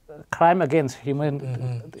crime against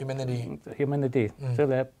humanity ใช่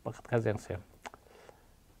เลยประคัตกันเสีย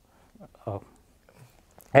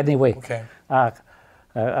anyway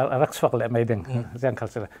รักษาเลยไม่ดึงเรื่องเขา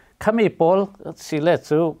เสียข้ามีพอลสิเล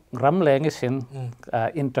จูรำแรงสิน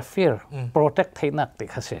interfere protect ให้นักติ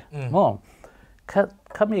เขาเสีย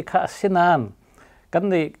ข้ามีข้าสินานกั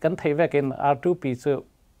นที่เวกิน R2P จู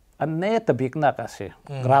อันเนตบิกนักเสีย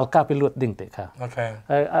รัลกาพิลุดดิ่งติค่ะ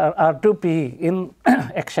R2P in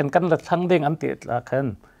action กันละทั้งดิ่งอันติละกัน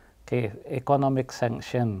ที่ economic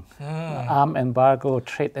sanction arm embargo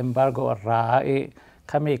trade embargo รา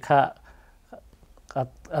ข้ามีข้า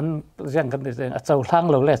อันยังกันดิเจ้าทาง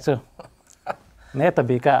เราเลยจ้ะเนี่ยแต่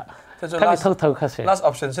บีกะข้ามีเท่าข้าเสีย last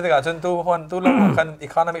option ใช่ไหมครับจนตู้คนตู้ลงกัน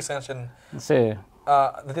economic sanction เสีย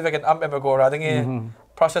นั่นที่เป็น arm embargo อะไรอย่างงี้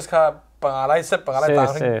process ค่ะปังอะไรเสร็จปังอะไรต่า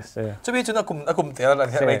งๆจะมีจุดกลุ่มเดียวอะไร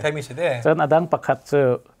ที่มีสิเด้จนอดังประคัตเจอ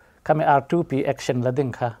ข้ามี R2P action ละดิ่ง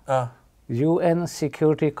ค่ะ UN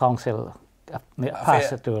Security Council เนี่ยพา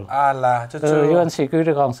สตูลUN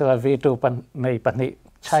Security Council วีตูปันในปันนี้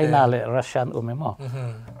China และ Russian ไม่หมด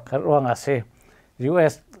เขาเรื่องอะไร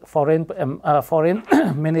US Foreign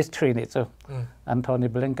Ministry นี่จ้ะ Anthony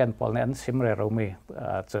Blinken พอเนี่ยซิมเรเรามี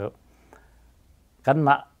จ้ะกันม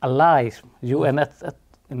า allies UN เ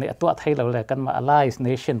นี่ยตัวไทยเราเลยกันมา allies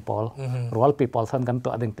nation พอลรัวปีพอลท่านกันตั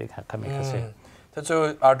วดิ่งติค่ะคำนี้ก็ใช่จ้ะ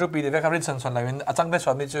R2Pเดี๋ยวเขาเรียนส่วนอะไรเป็นอาจารย์เป็นส่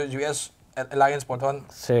วนนี้จ้ะ US Alliance พอลท่าน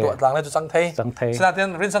ตัวต่างเลยจ้ะจังไทยฉะนั้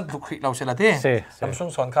นเรียนส่วนทุกเราเสียละที่ลำส่ง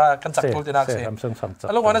ส่วนค่ากันจักรทุลจะนักเสีย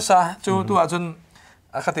แล้ววันนั้นซะจู่ตัวจน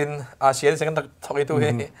ขัดตินอาเซียนเสียกันตักถอยตัวเอ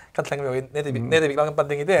งกันแข่งแบบเนติบิกเรากันปัน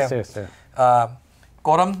ดิ่งอีเด้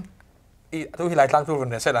ก่อนตัวที่หลายครั้งตัว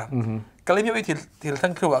เนี่ยใช่ละก็เลยมีวิธีที่ทั้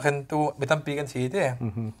งคือว่ากันตัวไปตั้มปีกันทีเด้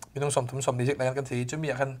ไม่ต้องสมดีจิกอะไรกันทีจะมี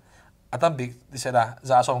กันตั้มปีที่ใช่ละ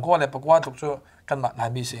จะส่งก็เลยประกวดทุกชั่วกันมาหลาย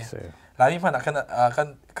มีสิหลายมีมันกัน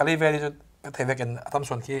ก็เลยเวลาจะเทวกันตั้ม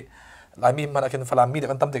ส่วนที่หลายมีมันกันฝรั่งมีเด็ก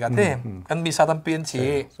กันตั้มเด็กกันเด้กันมีซาตั้มปีกันที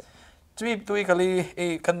จะมีตัวก็เลย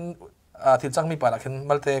กันที่จังมีป่ะละกัน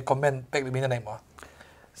มาเตะคอมเมนต์เป็กมีอะไรมั้ง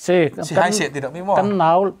สิให้เสียดีดอกไม่มั้งกันหน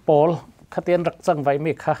าวโปลขัดเตียนรักจังไว้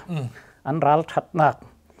มีค่ะอันรัลชัดนัก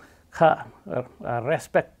ค่ะ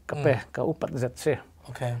respect กับเปกับอุปถัมภ์เสีย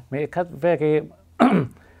มีคัดเวกี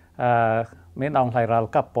มีน้องไทยรัล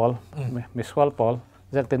กับปอลมีสวอลปอล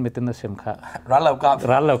จากเต็นมีตินสิมค่ะรัลเรา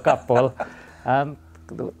กับปอลอัน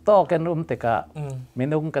โตกันติกะมี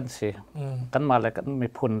นุ่งกันสิกันมาเลยกันมี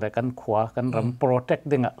พุ่นเลยกันขวากันรำ protect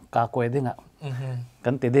ดิ่งอ่ะกากวยดิ่งอ่ะกั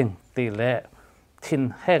นตีดิ่งตีเล่ทิน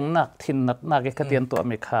แห้งนักทินนักก็เตียนตัว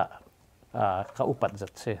มีค่ะเขาอุปถัม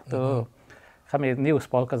ภ์เสียตัวเขามีนิวส์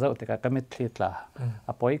พอลก็จะติกะก็มีทิดละอ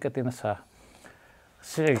ภัยก็ตินซะ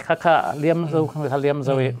สิข้าเลี้ยมเราข้าเลี้ยมเร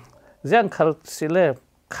ายังเขาสิเล่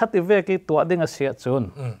ขัดเวกีตัวดิ่งเสียจน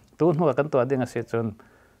ตัวหัวกันตัวดิ่งเสียจน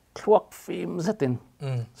คลวกฟิล์มเสติน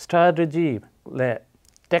strategy และ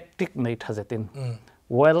tactic ในทัศติน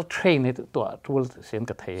well trained ในตัวทูลเสียง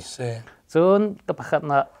กระเทยจนตะพัก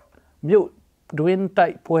น่ะมิวดูอินไต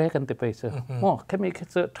ป่วยกันติไปเสียโอ้แค่มีแค่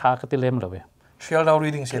เจอทากติเลมเลยเชียร์เรา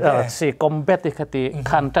reading เสียสิคอมเบตติคติ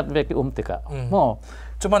ขันจัดเวกิติกะโอ้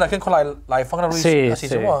จุดมันคือคนหลายฟังเรา read สิ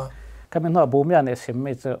จังว่าแค่มีหน่วยบูมยาเนี่ยสิไ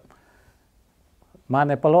ม่เจอมาใ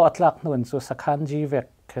นปลออัตลักษณ์นู่นสุสขันจีเวก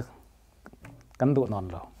กันดูนอน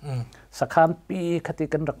เราสขันปีคติ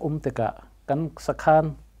กันรักติกะกันสขัน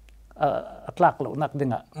อัตลักษณ์เรานักดิ่ง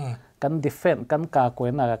อ่ะกันดิเฟนกันกากวย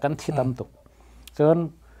น่ะกันที่ตั้มตุกจน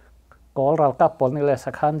ก็เรากับปอลนี่แหละส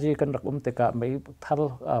ขันจีกันรักติกะไม่ทัล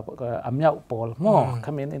อัมยาวปอลโม่ข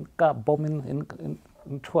มิ้นอินกับบอมินอิ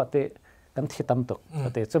นทั่วเตกันที่ตั้มตุก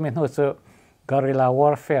แต่จะมีหัวเจอ guerrilla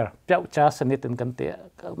warfare เจ้าจ้าสนิทกันเตะ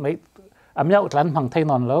ไม่อัมยาวหลันพังไทย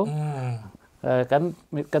นอนแล้ว กัน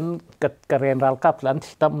กระเรียนรัลกับหลัง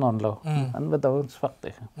ที่ตั้มนอนเราอันไม่ต้องสวักเล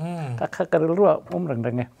ยก็กระรัวรัง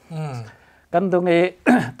ไงกันตรงนี้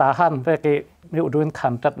ตาหันไปกี่มีอุดมขั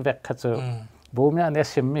นจัดแวกขัดเจอบูมเนี่ย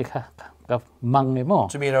ซิมมีค่ะกับมังไงมั้ง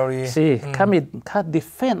สิข้ามีข้าดิ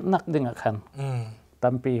เฟนนักดึงอ่ะคัน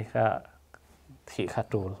ตั้มปีข้าที่ข้า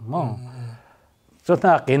ดูมั้งสุด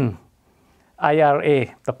ท้ายกิน IRA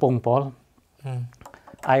ตะปงปอล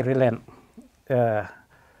ไอร์แลนด์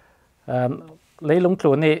เลยลง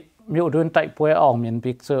ทุนนี่มีอุดมใจป่วยออกมีน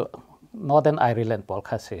บิ๊กเจอ Northern Ireland ปอล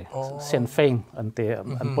ค่ะสิเซนเฟงอันเต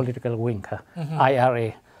อัน political wing ค่ะ IRA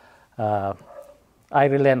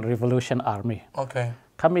Ireland Revolution Army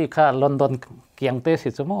ข้ามีค่ะลอนดอนเกียงเตสิ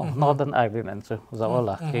จุโม Northern Ireland จุจะว่า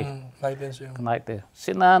ล่ะที่ไหนเต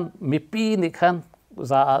สินั้นมีปีนี่คัน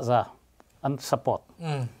จะอัน support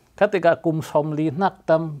คัติกากุมสมลีนัก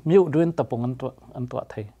ตำมิวด้วยตะปงอันตัว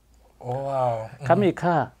ไทยข้ามี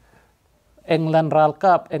ค่ะเอ็งลันรัล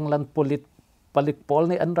กับเอ็งลันpolitikปอล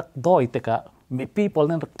นี่อันรักดอยแต่กะมีปีปอล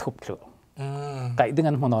นี่รักทุบเลยไก่ดึง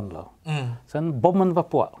อันมันนอนเลยฉะนั้นบ่มันว่า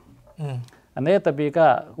ปวดอันนี้แต่บีก็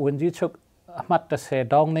วันที่ชุกมัดจะเส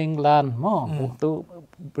ดองนิงลานมั่งตัว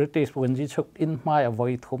บริติชวันที่ชุกอินมาเอาไว้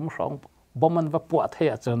ทุ่มสองบ่มันว่าปวดเที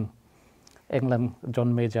ยจนเอ็งลันจอน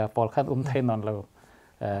เมจาปอลขันเทนนอนเลย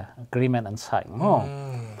agreement อันใส่มั่ง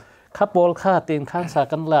ข้าปอลข้าตีนข้างสา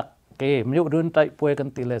กันหลักเกมยุครุ่นใจป่วยกัน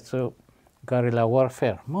ตีเลสูguerrilla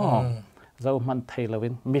warfare มั่งเรามันไทยเราวิ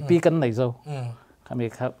นมีปีกันไหนเราข้ามี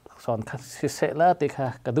ครับสอนข้าสิเสละติค่ะ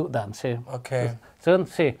กระดูด่านเช่ซึ่ง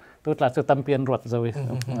สิตัวหลักจะตั้มเปลี่ยนรถเราวิ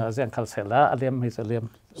เรื่องขัดเสละเลียมให้เลียม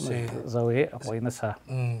เราวิเอาไว้นะซะ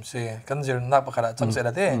สิกันจะนับประคัดจังเสล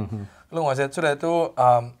ะเต้ลุงว่าจะสุดเลยตัว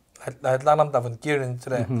ล่างลำตาฝนกีรินสุ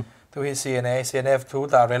ดเลยตัว CNF ทุก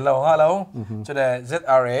ตาเรนเราง่าเราสุดเลย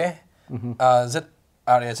ZRA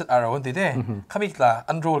คนที่เต้ข้ามีกล่า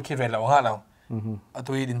อันโรลคิดเรนเราง่าเรา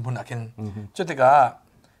ตัวดินพุ่นอากินจุดที่ก็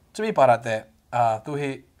จะมีปาราเตตัว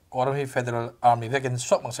ออร์มี Federal Army เวกิน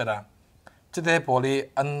ช็อกมังเสดาจุดที่พอลี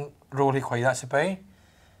อันโรลที่คอยได้สิไป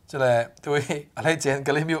จุดเลยตัวอะไรเจน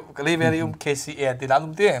ก็เลยมีก็เลยเวรีKCA ที่ร้าน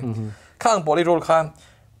ตุ้มเตี้ยข้างพอลีโรลข้าง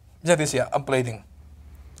จะที่เสียอัมเพลดิ้ง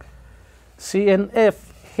CNF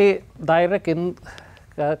เฮ direct in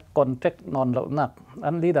contact นอนเราหนักอั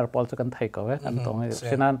น leader พอจะกันไทยก็เว้ยอันตรงนี้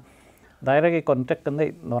ฉะนั้นdirect contact กันได้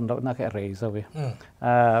นอนเราหนักอะไรซะเว้ย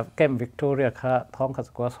แกมวิกตอเรียค่ะท้องขัด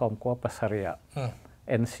กว่าสอมกว่าปัสเรีย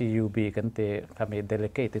NCUB กันเตะค่ะมี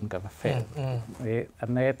delegate in กับเฟดอัน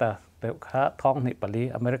นี้แต่เดี๋ยวค่ะท้องนี่ปลี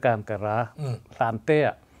อเมริกันกระลานเต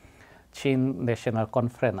ะชิน National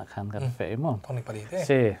Conference กันเฟดมั้งท้องนี่ปลีเต้ใ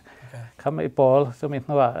ช่ข้าไม่พอลสมัย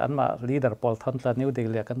นั้นว่าอันมา leader พอลทอนตานิวเด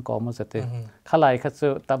ลียกันก่อมาเสร็จข้าไล่ข้าจะ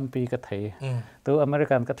ตั้มปีกับไทยตัวอเมริ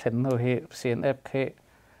กันก็เห็นว่าเฮ CNF เฮ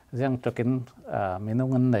ยังจะกินเมนู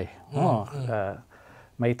เงินไหน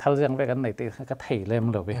ไม่ทันยังไปกันไหนตีก็ไทยเลยมั้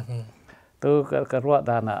งเลยตัวก็รวด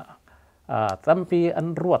ดานะตั้มปีอัน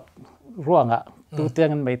รวดร่วงตัวเตียง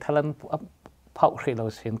กันไม่ทันเผาที่เรา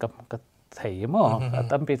เห็นกับไทยมั้ง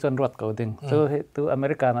ตั้มปีจนรวดก็ดึงตัวอเม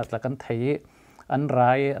ริกันแล้วกันไทยอันไร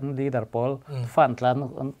อันลีดาร์พอลฟันลัน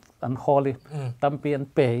อันฮอลลี่ตั้มปีอัน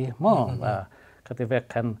เปย์มั้งก็ที่เวก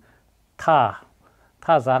กัน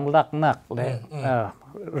ถ้าจางลักนักเลย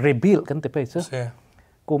rebuild กันที่ไปซะ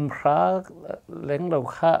กุมพระเล้งเรา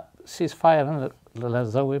ค่า ceasefire นั่นเรา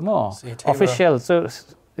จะวิมั้ง official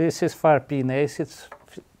ceasefire ปีนี้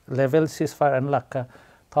level ceasefire อันหลักก็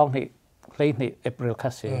ท้องนี่เลยนี่ April ค่ะ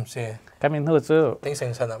สิก็มีนู่นจ้ะติ้งเซ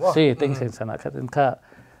นชนะบ่สิติ้งเซนชนะค่ะถึงค่ะ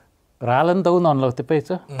ร้านเรานอนเราที่ไปซ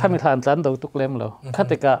ะถ้ามีทานร้านเราทุกเล่มเราค่ะ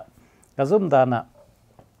แต่ก็กระซุ่มดานะ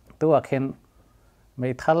ตัวเข็นไม่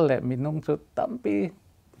ทันเลยมีนุ่งชุดตั้มปี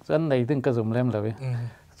จนในดึงกระซุ่มเล่มเลย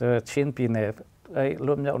จะชิ้นปีเนี่ยไอ้ร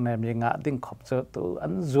วมยาวเนี่ยมีงาดึงขอบจะตัวอั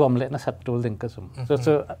นรวมเลยนะสัตว์ตัวดึงกระซุ่มจ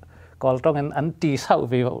ะก่อนต้องอันตีเศร้า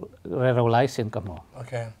ไปเราไล่เส้นกับหมอโอ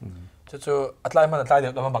เคจะอัดไล่มันอัดไล่เดี๋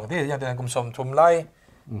ยวเรามาบังที่อย่างเดียวกลุ่มสมชมไล่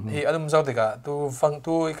ที่อันนั้นเศร้าติกะตัวฟัง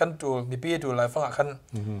ตัวกันตัวมีปีตัวไล่ฟังกัน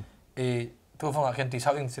ตัวฟังกันตีเศร้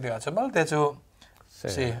าอินสิเดียจะมาเตจู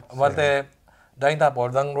สิมาเตได้ตาบอล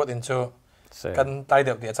ดังรถอินจูกันไล่เ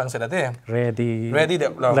ดี๋ยวเดี๋ยวจังเสร็จแล้วเด้ ready เดี๋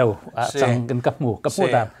ยวเราจังกันกับหมูกับพูด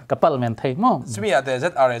ตามกับปัลเมนไทยมั้งสิมีอะไร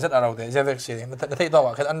ZRA เดี๋ยวจะเรียกสิ่งนั้นแต่ที่ตัวว่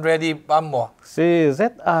าคือ unready ปั๊มบ่สิ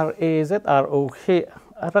ZRO เค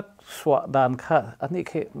รักสวดานค่ะอันนี้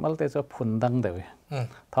คือมันจะจะพุ่นดังเดี๋ยว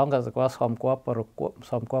ท้องกันสักว่าสอมกว่าปรุก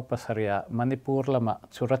สอมกว่าปัสริยามณิปูร์ละมะ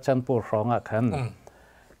สุรจันทร์ปูร์ร้องคัน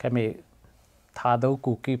แค่มีทาดู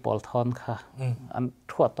กุกี้ปอลทอนค่ะอัน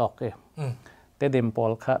ทั่วตอกเลยเตดิมปอ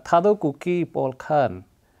ลค่ะทาดูกุกี้ปอล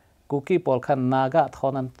คันนากะทอ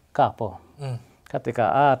นันกาปอคติกา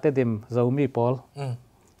เตดิมเจ้ามีปอล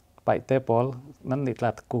ไปเตะบอลนั่นนี่ละ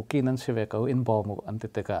กูกี้นั่นสิเวก็อินบอลมุอันติ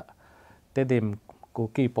ดกะเตะดิมกู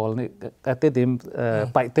กี้บอลนี่เตะดิม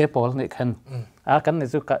ไปเตะบอลนี่คันกันนี่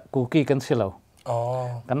สุกกูกี้กันสิเรา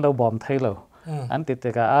กันเราบอมไทยเราอันติด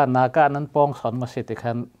กะนาการนั้นป้องสอนมาสิติ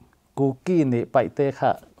คันกูกี้นี่ไปเตะค่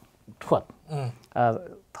ะถวด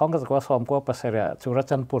ท้องก็จะว่าซ้อมก็ปัสเซียจุร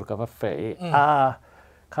จันทร์ปุรกับว่าเฟย์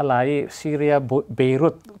ขลายซีเรียเบรุ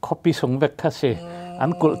ตคอปีส่งเวกค่ะสิอั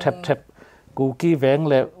นกุลแทบกูกี้แวง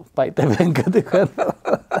เลยไปแต่แวงกันดิคัน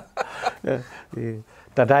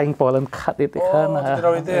แต่ได้ยังพอลันคัดดิคันนะฮะ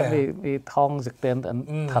มีท้องจิกเต้นอัน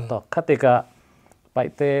ทัดต่อคัดติกะไป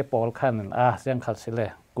เตะบอลคันยังขัดสิเลย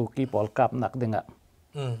กูกี้บอลกับหนักดึง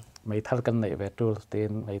ไม่ทันกันในเวทูสตี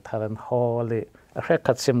นไม่ทันฮอลเลยแค่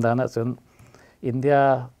ขัดซิมดานะจนอินเดีย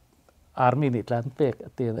อาร์มีนิลันเป็ก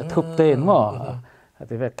ตีนทุบเต้นมั่ว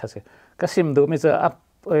ที่เวกขัดสิก็ซิมดูไม่เจออัพ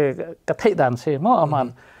กระเทยดันเสียมั่วมัน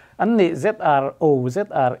อันนี้ ZRO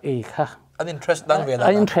ZRA ค่ะอัน interest ดังเวลา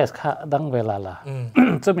อัน interest ค่ะดังเวลาละ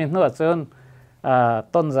จะมีหน่วยจน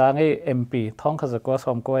ต้นจางไอ้ MP ท้องขจักว่าส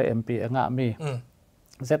มก้อย MP อ่ะมี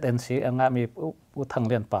ZNC อ่ะมีอุทังเ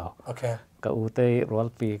รียนเปล่าก็อุเตยรัว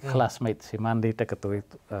ปี classmate สิมันดีแต่กระตุย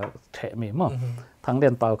เทมีมั่งทั้งเรี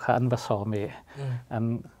ยนเปล่าค่ะอันผสมมีอัน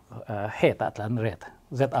เหตุอันเรท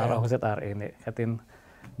ZRO ZRA เนี่ยคติน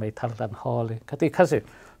ไม่ทันกันฮอลเลยคติข้าศึก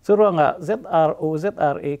ส่วนว่า ZRO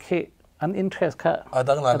ZRA คืออัน interest ค่ะ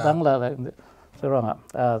ดังละส่วนว่า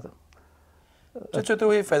จุด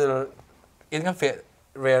ที่ federal อินกัน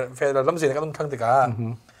federal ลำเสียงก็ต้องทั้งติกา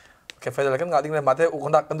แค่ federal กันงาดิ้งเลยมาเตะอุก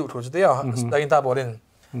นักกันดูถูกจุดเดียวได้ยินตาบอลิน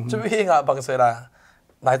จุดที่งาบางเสระ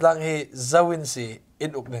นายตั้งให้เจ้าวินสีอิ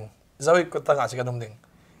นอุกหนึ่งเจ้าวินก็ตั้งอาชีพกันนุ่มหนึ่ง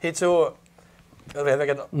ที่จู่เรียน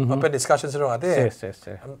กัน open discussion ส่วนว่าที่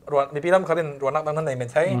รวนมีพี่น้ำเขาเรียนรวนนักตั้งนั้นในเมือง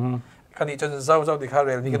ไทยคราวนี้จนเจ้าที่เขาเ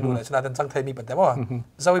รียนนี่กันดูเลยชนะจนสังไทยมีปัญหาว่า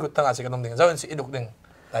เจ้าวินก็ตั้งอาชีพกันนุ่มหนึ่งเจ้าวินสีอินอุกหนึ่ง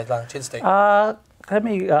นายตั้ง change state เขา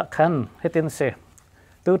มีคันให้ตินเส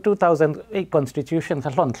2008 constitution เข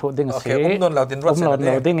าล้นทุดิ้งเสียนนเราดิ้งรัฐเ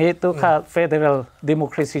ราดิ้งนี้ตัวข้า federal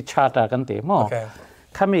democracy charter กันตีมั้ง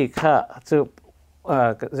เขามีข้าจะ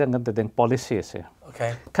เรื่องกันดิ้ง policy เสีย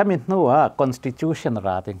เขามีนู้ว่า constitution ร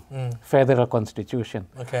าดิ้ง federal constitution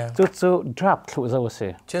จุด draft ทุกเจ้าเสี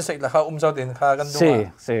ยเช่นสิ่งละข้าเจ้าดิ้งข้ากันดูว่า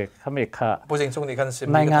เสียเขามีข้าผู้สิ่งส่งนี้กัน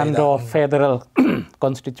ในงานรอ federal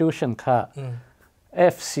constitution ข้า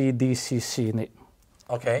FCDCC นี่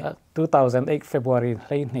2008 February เ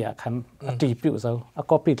ลยเนี่ยคันตีพิวเจ้า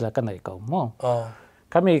ก็ปิดแล้วกันไหนก็มั่ง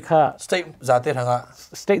เขามีค่า state จ่าเตะทาง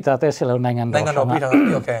state จ่าเตะเสร็จแล้วในงานเราปิดทาง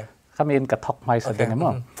โอเคเขามีกระทบไม่แสดง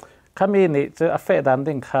มั่งเขามีนี่จะอัฟเฟดัน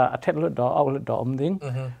ดิ้งค่าอัฐลุดดอเอาลุดดอมดิ้ง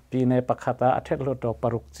ปีในปะขัดอัฐลุดดอป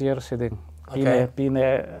รุกเจียร์สิดิ้งปีใน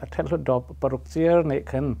อัฐลุดดอปรุกเจียร์นี่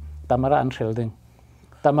คันตามาราอันเชลดิ้ง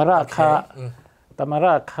ตามารา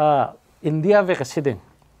ค่าอินเดียเวกสิดิ้ง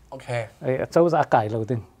เจ้าจะอากาศเรา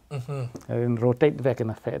ดิ้งrotate เวกัน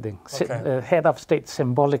นะเฟดิ้ง head of state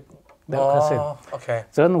symbolic เดี๋ยวเขาเซ็น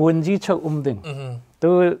จนวันจีชกดิ้งตั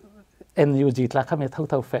ว NUG ละเขาไม่เ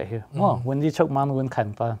ท่าเฟเหรอวันจีชกมันวันขัน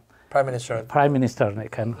ปะ prime minister เนี่ย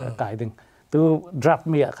ขันอากาศดิ้งตัว draft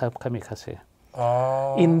มีอะครับเขาไม่เขาเซ็น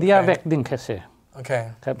อินเดียเวกดิ้งเขาเซ็น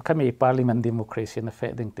ครับเขามี parliament democracy นะเฟ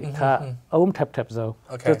ดิ้งติค่ะเอาแทบเจ้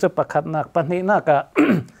าจะประคัดนักปัจจุบันนัก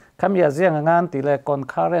คำยาเสียงงานที่เรียก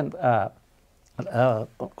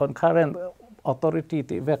concurrent authority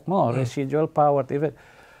ที่เวกมั้ง residual power ที่เวก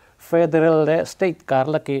federal และ state การ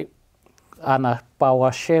ละกี่อันน่ะ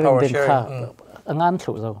power sharing เด็กค่ะงาน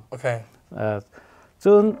สุดแล้ว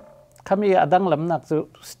ส่วนคำยาดังลำนักส่วน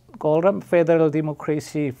Kawlram federal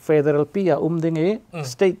democracy federal ปีอ่ะดิ่งเอ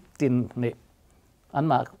state ตินนี่อัน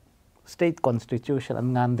น่ะstate constitution อัน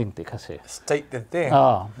งานดิ่งติดค่ะเสีย state ดิ่ง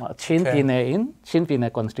ชิ้นปีใน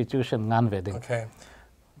constitution งานเวดิ่ง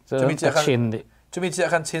จะมีจะ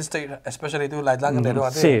กันชิ้น state especially ดูหลายหลังกันเลยด้วย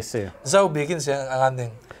เจ้าบิ๊กินเสียงงานดิ่ง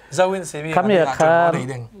เจ้าวินเสียงคำนี้ค่ะ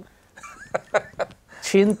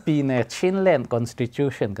ชิ้นปีในชิ้นแลน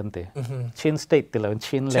constitution กันติชิ้น state ติเรา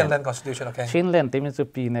ชิ้นแลน constitution ชิ้นแลนที่มันจะ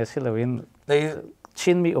ปีในสิเราวิน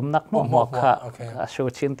ชิ้นมีนักหมอกค่ะโช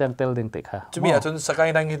ว์ชิ้นแต่งเตลดิ่งติค่ะจะมีอาจจะสกาย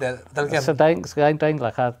ดังนี่แต่เตลเกมสกายดังร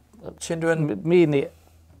าคาชิ้นด้วยมีนี่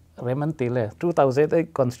เรมันติเลย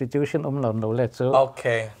2008 constitutionหล่นเลยจ้ะ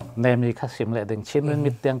เนมีค่าสิมเลยดิ่งชิ้นมัน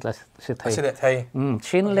มีเตียงละสิไทย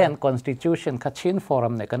ชิ้นแลน constitution ค่าชิ้น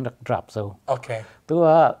forum เนี่ยกัน drop จ้ะตัว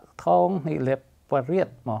ท้องนี่เล็บปริยั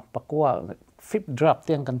ติหมอปะกัว fifth drop เ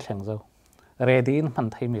ตียงกันแข่งจ้ะready มัน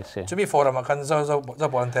ไทยมีเสียจะมีฟอรัมกันจะ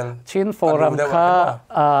บอลเทลชิ้นฟอรัมค่ะ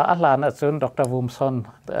อัลลานะจนดร.วูมสันด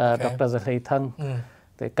ร.เจเลทัง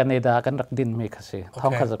แต่แคนาดากันรักดินมีค่ะสิท้อ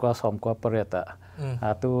งข้าจะก็สมกว่าประเทศ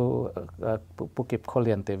ตัวผู้เก็บข้อเ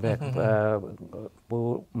ลียนแต่แบบผู้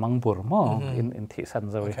มังบุรมออินที่สัน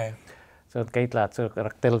จะวิส่วนไกด์ลาจะ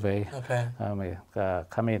รักเตลเวย์มีก็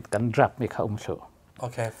ขมิ้นกันรับมีข้าวชูโอ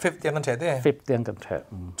เค50ยังกันเฉยได้50ยังกันเฉย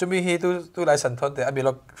จะมีที่ตัวลายสันทนแต่อเมริก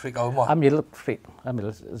าฟรีเอาหมดอเมริกาฟรีอเมริก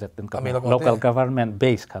าจะเป็นกับ local government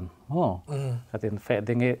base กันก็เป็นเฟด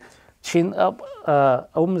ดิ้งชิน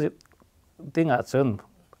ดิ้งจน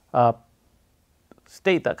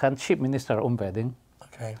state กัน chief minister เวดิ้ง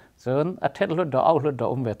ส่วนอาทิตย์ลุดดอกลุดดอก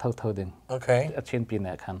เวเท่าดิ้งชินปี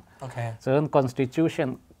นี้กันส่วน constitution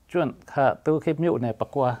จวนข้าตัวเข้มอยู่ในปา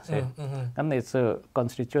กว่าใช่กันในส่วน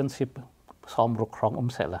constituency สอมรุกครอง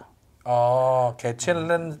เสร็จละอ๋อโอเคเช่นเ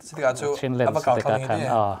ล่นสติกาจูเช่นเล่นสติกาคัน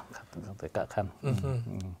สติกาคัน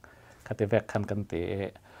คัติเวกคันกันตี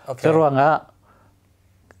จะร่วง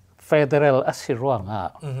federal อาศิร่วง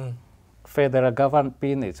federal government ปี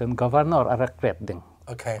นี้จน governor อะไรเกรดดิ้ง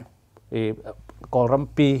กอลรัม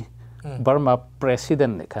ปีบาร์มา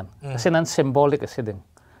president นี่คันฉะนั้น symbolic สิดิ้ง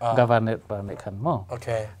governor บาร์นี่คันมั้ง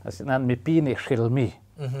ฉะนั้นมีปีนี้ชิลมี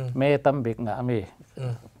เมตัมบิกงะมี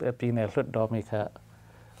ปีนี้รุดดอมีค่ะ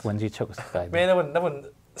วันที่ชกสกายเมย์นั่นมัน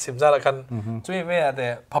สิมซาละคันช่วยเมย์แต่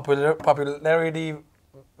popularity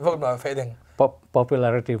vote มาเฟดิ้ง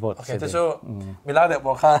popularity vote โอเคจะช่วยมีแล้วเดี๋ยวบ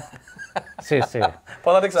อกค่ะใช่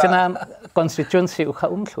politics ฉะนั้น constituency เขา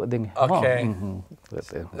สุดดิ้งโ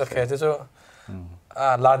อเคจะช่วย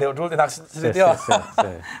ลาเดียวรู้แต่นักสิเดียว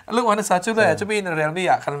ลูกวันนี้สาจุเลยจะมีเรื่องนี้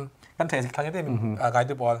คันเทสครั้งนี้มีไกด์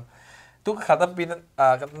ตัวบอลทุกขัดตั้งปีนั่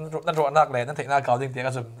นรอนักเลยนั่นเทหน้าเก่าจริงๆ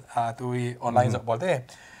ก็จะตัวออนไลน์จะบอกได้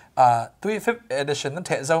ตัว fifth edition นั่นเ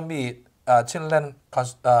ทจะมีชินเลน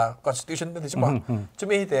constitution เป็นที่ใช่ไหมจะ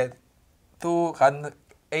มีแต่ตัวกัน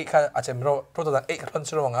ข้าอาจจะไม่รู้เพราะตอนนั้นคน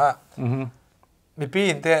ชื่อว่ามีปี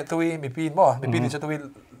นแต่ตัวมีปีนบ่มีปีนที่จะตัว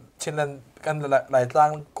ชินเลนกันหลายต่าง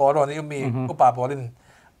ก่อนนี่มีอุปาบอลิน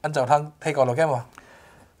อันเจ้าทางไทยก่อนเราแค่บ่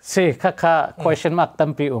สิค่ะ question mark ตั้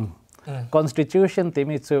มปีconstitution ที่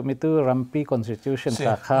มีตัวรัมปี constitution ต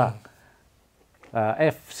าค่ะ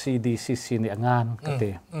FCDCC นี่งานก็เต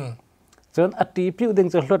ะจนอดีพิวดึง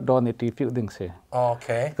จะลดดอนอดีพิวดึงเสียโอเค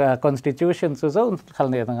ก็ constitution ส่วนขั้น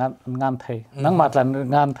เนี่ยงานไทยนั่งมาจาก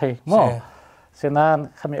งานไทยมั่วเช่นนั้น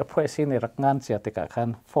เขามีอภัยสิในรักงานเสียติกาคัน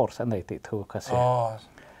force อันไหนติดถูกก็เสีย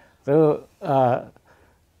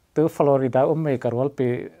ตัวฟลอริดาไม่กระวลปี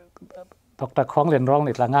ดร.ของเรียนร้อง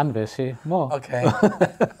นี่ละงานเวสิมั่ว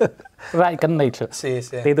ไรกันในชุด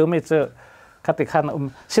ที่ดูไม่เจอคติขัน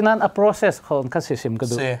ฉะนั้น process ของคัสิสิมก็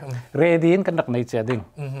ดูเรดีนกันดักในเจดิ่ง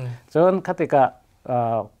จนคติกา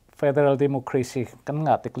federal democracy กันง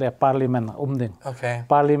าติกเรีย parliament ดิ่ง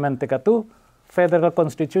parliament ติกาตู้ federal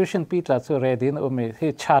constitution ปีละจูเรดีนมีที่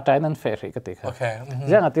ชาตินั้นเฟรีกติกา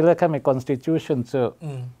ยังติเรียกมี constitution จู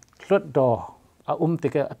ลดดอติ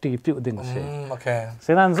กาตีพิวดิ่งเสียฉ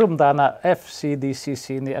ะนั้นซุ่มดานะ FCDCC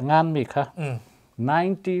นี่งานมีค่ะ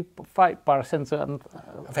95% ส่วน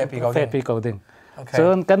เฟปีเก่าดิ่งส่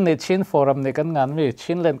วนกันในชินฟอรัมในกันงานมี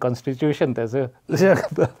ชินเล่น constitution แต่จะ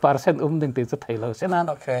%ดิ่งติดจะไทยเราฉะนั้น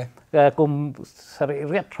กลุ่มสรี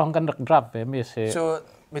เรียดท้องกันรับไปมีเสีย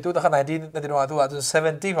มีตัวตะขนาดที่ในตัวตัว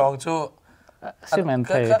70ของชูซิมันไ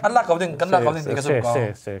ทยอันลักเขาดิ่งกันลักเขาดิ่งติดกระสุนก็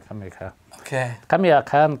เสียคำนี้ค่ะคำอยาก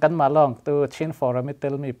กันมาลองตัวชินฟอรัมเต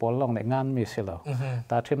ลมีปอลลองในงานมีสิเรา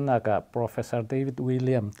ตาทิมนัก professor David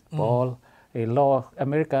William ปอลlaw อ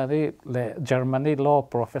เมริกานี่และ Germany law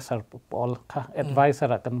professor ปอลค่ะ advisor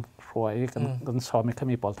กันรวยกันสอนมีข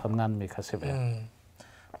มีปอลทำงานมีค่ะสิเว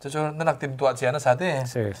จะช่วยนั่นนักติมตัวเชียนะสาธิต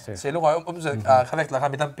เสียลูกว่าจะเขาเรียกราคา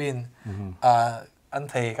มีตั้งปีนอัน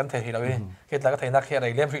เทกันเทเราเองเกิดแล้วก็เทนักเขียนอะไร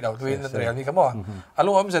เลี้ยงฟรีเราด้วยเรื่องนี้ครับว่าลู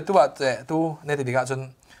กว่าจะตัวตัวในติดกันจน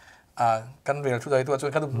กันเรียนทุกตัวจ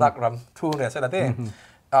นกันนักรำทุกเนี่ยสาธิ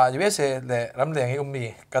ตUSA และรำเลียงให้มี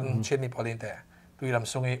กันเช่นนี้พอลินแต่ตัวร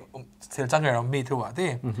ำส่งให้เสียจังเงินเรามีทั่วที่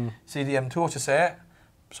CDM ทั่วจะเสีย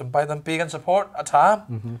สมไปตั้งปีกัน support อัฐาม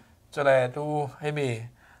จะเลยตัวให้มี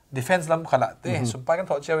defense ลำขลังที่สมไปกัน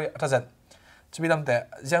ถอดเชือกอัฐเสร็จจะมีตั้งแต่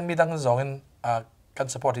ยังมีตั้งสองกัน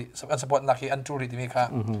support ที่กัน support นักที่อันจูริที่มีค่ะ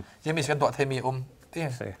ยังมีกันตัวเทมีที่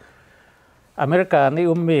อเมริกานี่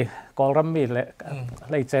มีกอลรัมมีและ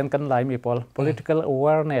ไล่เจนกันหลายมี political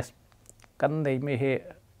awareness กันในมีเหตุ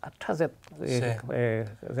อัฐเสร็จ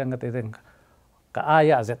ยังก็ติดก็อา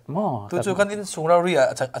ยะเสร็จมั่วตัวจูกันอินสูงเราเรีย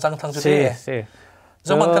อาจารย์ทางจุดนี้จ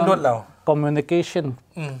ะมันกันด้วยเรา communication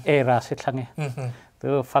era สิทั้งนี้ตั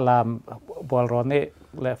วฟลามบอลรอนนี่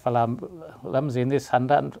และฟลามลำจีนนี่สัน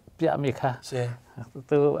ดานเปียมีค่ะ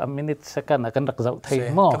ตัวอมินิตสักกันกันรักเจ้าไทย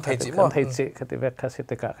มั่วกันไทยจีคติเวกคสิ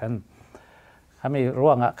ติกะกันทำให้ร่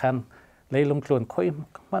วงอ่ะกันเลยลงทุนค่อย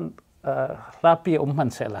มัน ลาปีมัน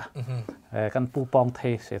เสร็จละกันปูปองเท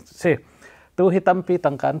เสร็จตัวที่ตั้มปี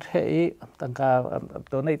ตั้งการเทตั้งการ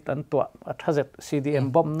ตัวในตั้งตัวถ้าเสร็จ CDM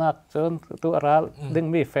บอมนักจนตัวรัฐดึง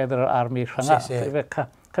มี Federal Army ครั้งอ่ะที่ว่า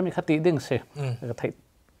เขามีคติดึงเสียก็ไทย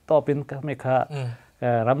ต่อเป็นก็ไม่ค่ะ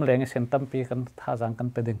รำแรงเส้นตั้มปีกันท่าจังกัน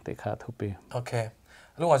ไปดึงติค่ะทุกปีโอเค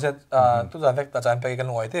ลุงว่าจะทุกอย่างอาจารย์ไปกัน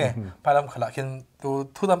หน่วยที่ภายหลังขณะเขียนตัว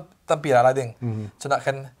ทุกตั้มปีอะไรดึงชนะ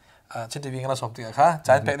กันชินทีวีกันเราสอบตัวค่ะอาจ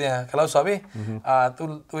ารย์ไปเนี่ยกันเราสอบ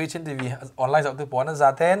ตัวชินทีวีออนไลน์สอบตัวปอนั่นซา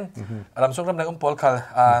เทนรำส่งรำในปอลค่ะ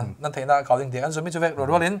นั่นเทน่าเขาดึงเดียกันสมิจูเวกรั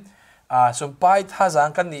วลินสมไปท่าจัง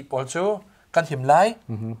กันนี่ปอลชูกันหิมไล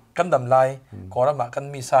กันดำไลก่อนมากัน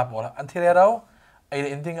มีซาบอลอันที่เราไอ้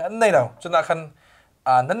อินดิ้งอันไหนเราชนะกัน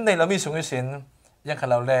นั้นในเรามีสูงสินยังขัน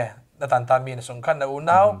เราเล่นัตันตามีนสงขันในอุ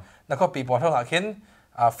ณาวนักก็ปีปอท่องอาคิน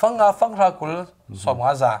ฟังรากุลสอบง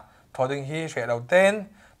าซาทอดึงฮีเฉยเราเต้น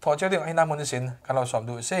ทอเจ้าดึงให้น้ำมันสินกันเราสอบ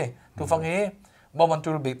ดูสิตัวฟังฮีบอมมันตู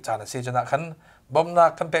บิดจานสิชนะขันบอมนัก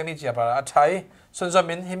กันเป็นนี่จีบอะไรใช้ส่วนจา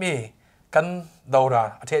มินฮิมีกันดาวรา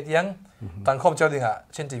เทียยังตั้งข้อมเจ้าดึง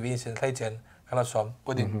เช่นทีวีสินใครเจนกันเราสอบ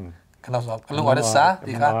กูดึงกันเราสอบกันลุงอ้อยได้ซะ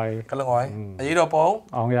ดีค่ะกันลุงอ้อยไอ้ยี่เราโป้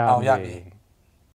เอายากดี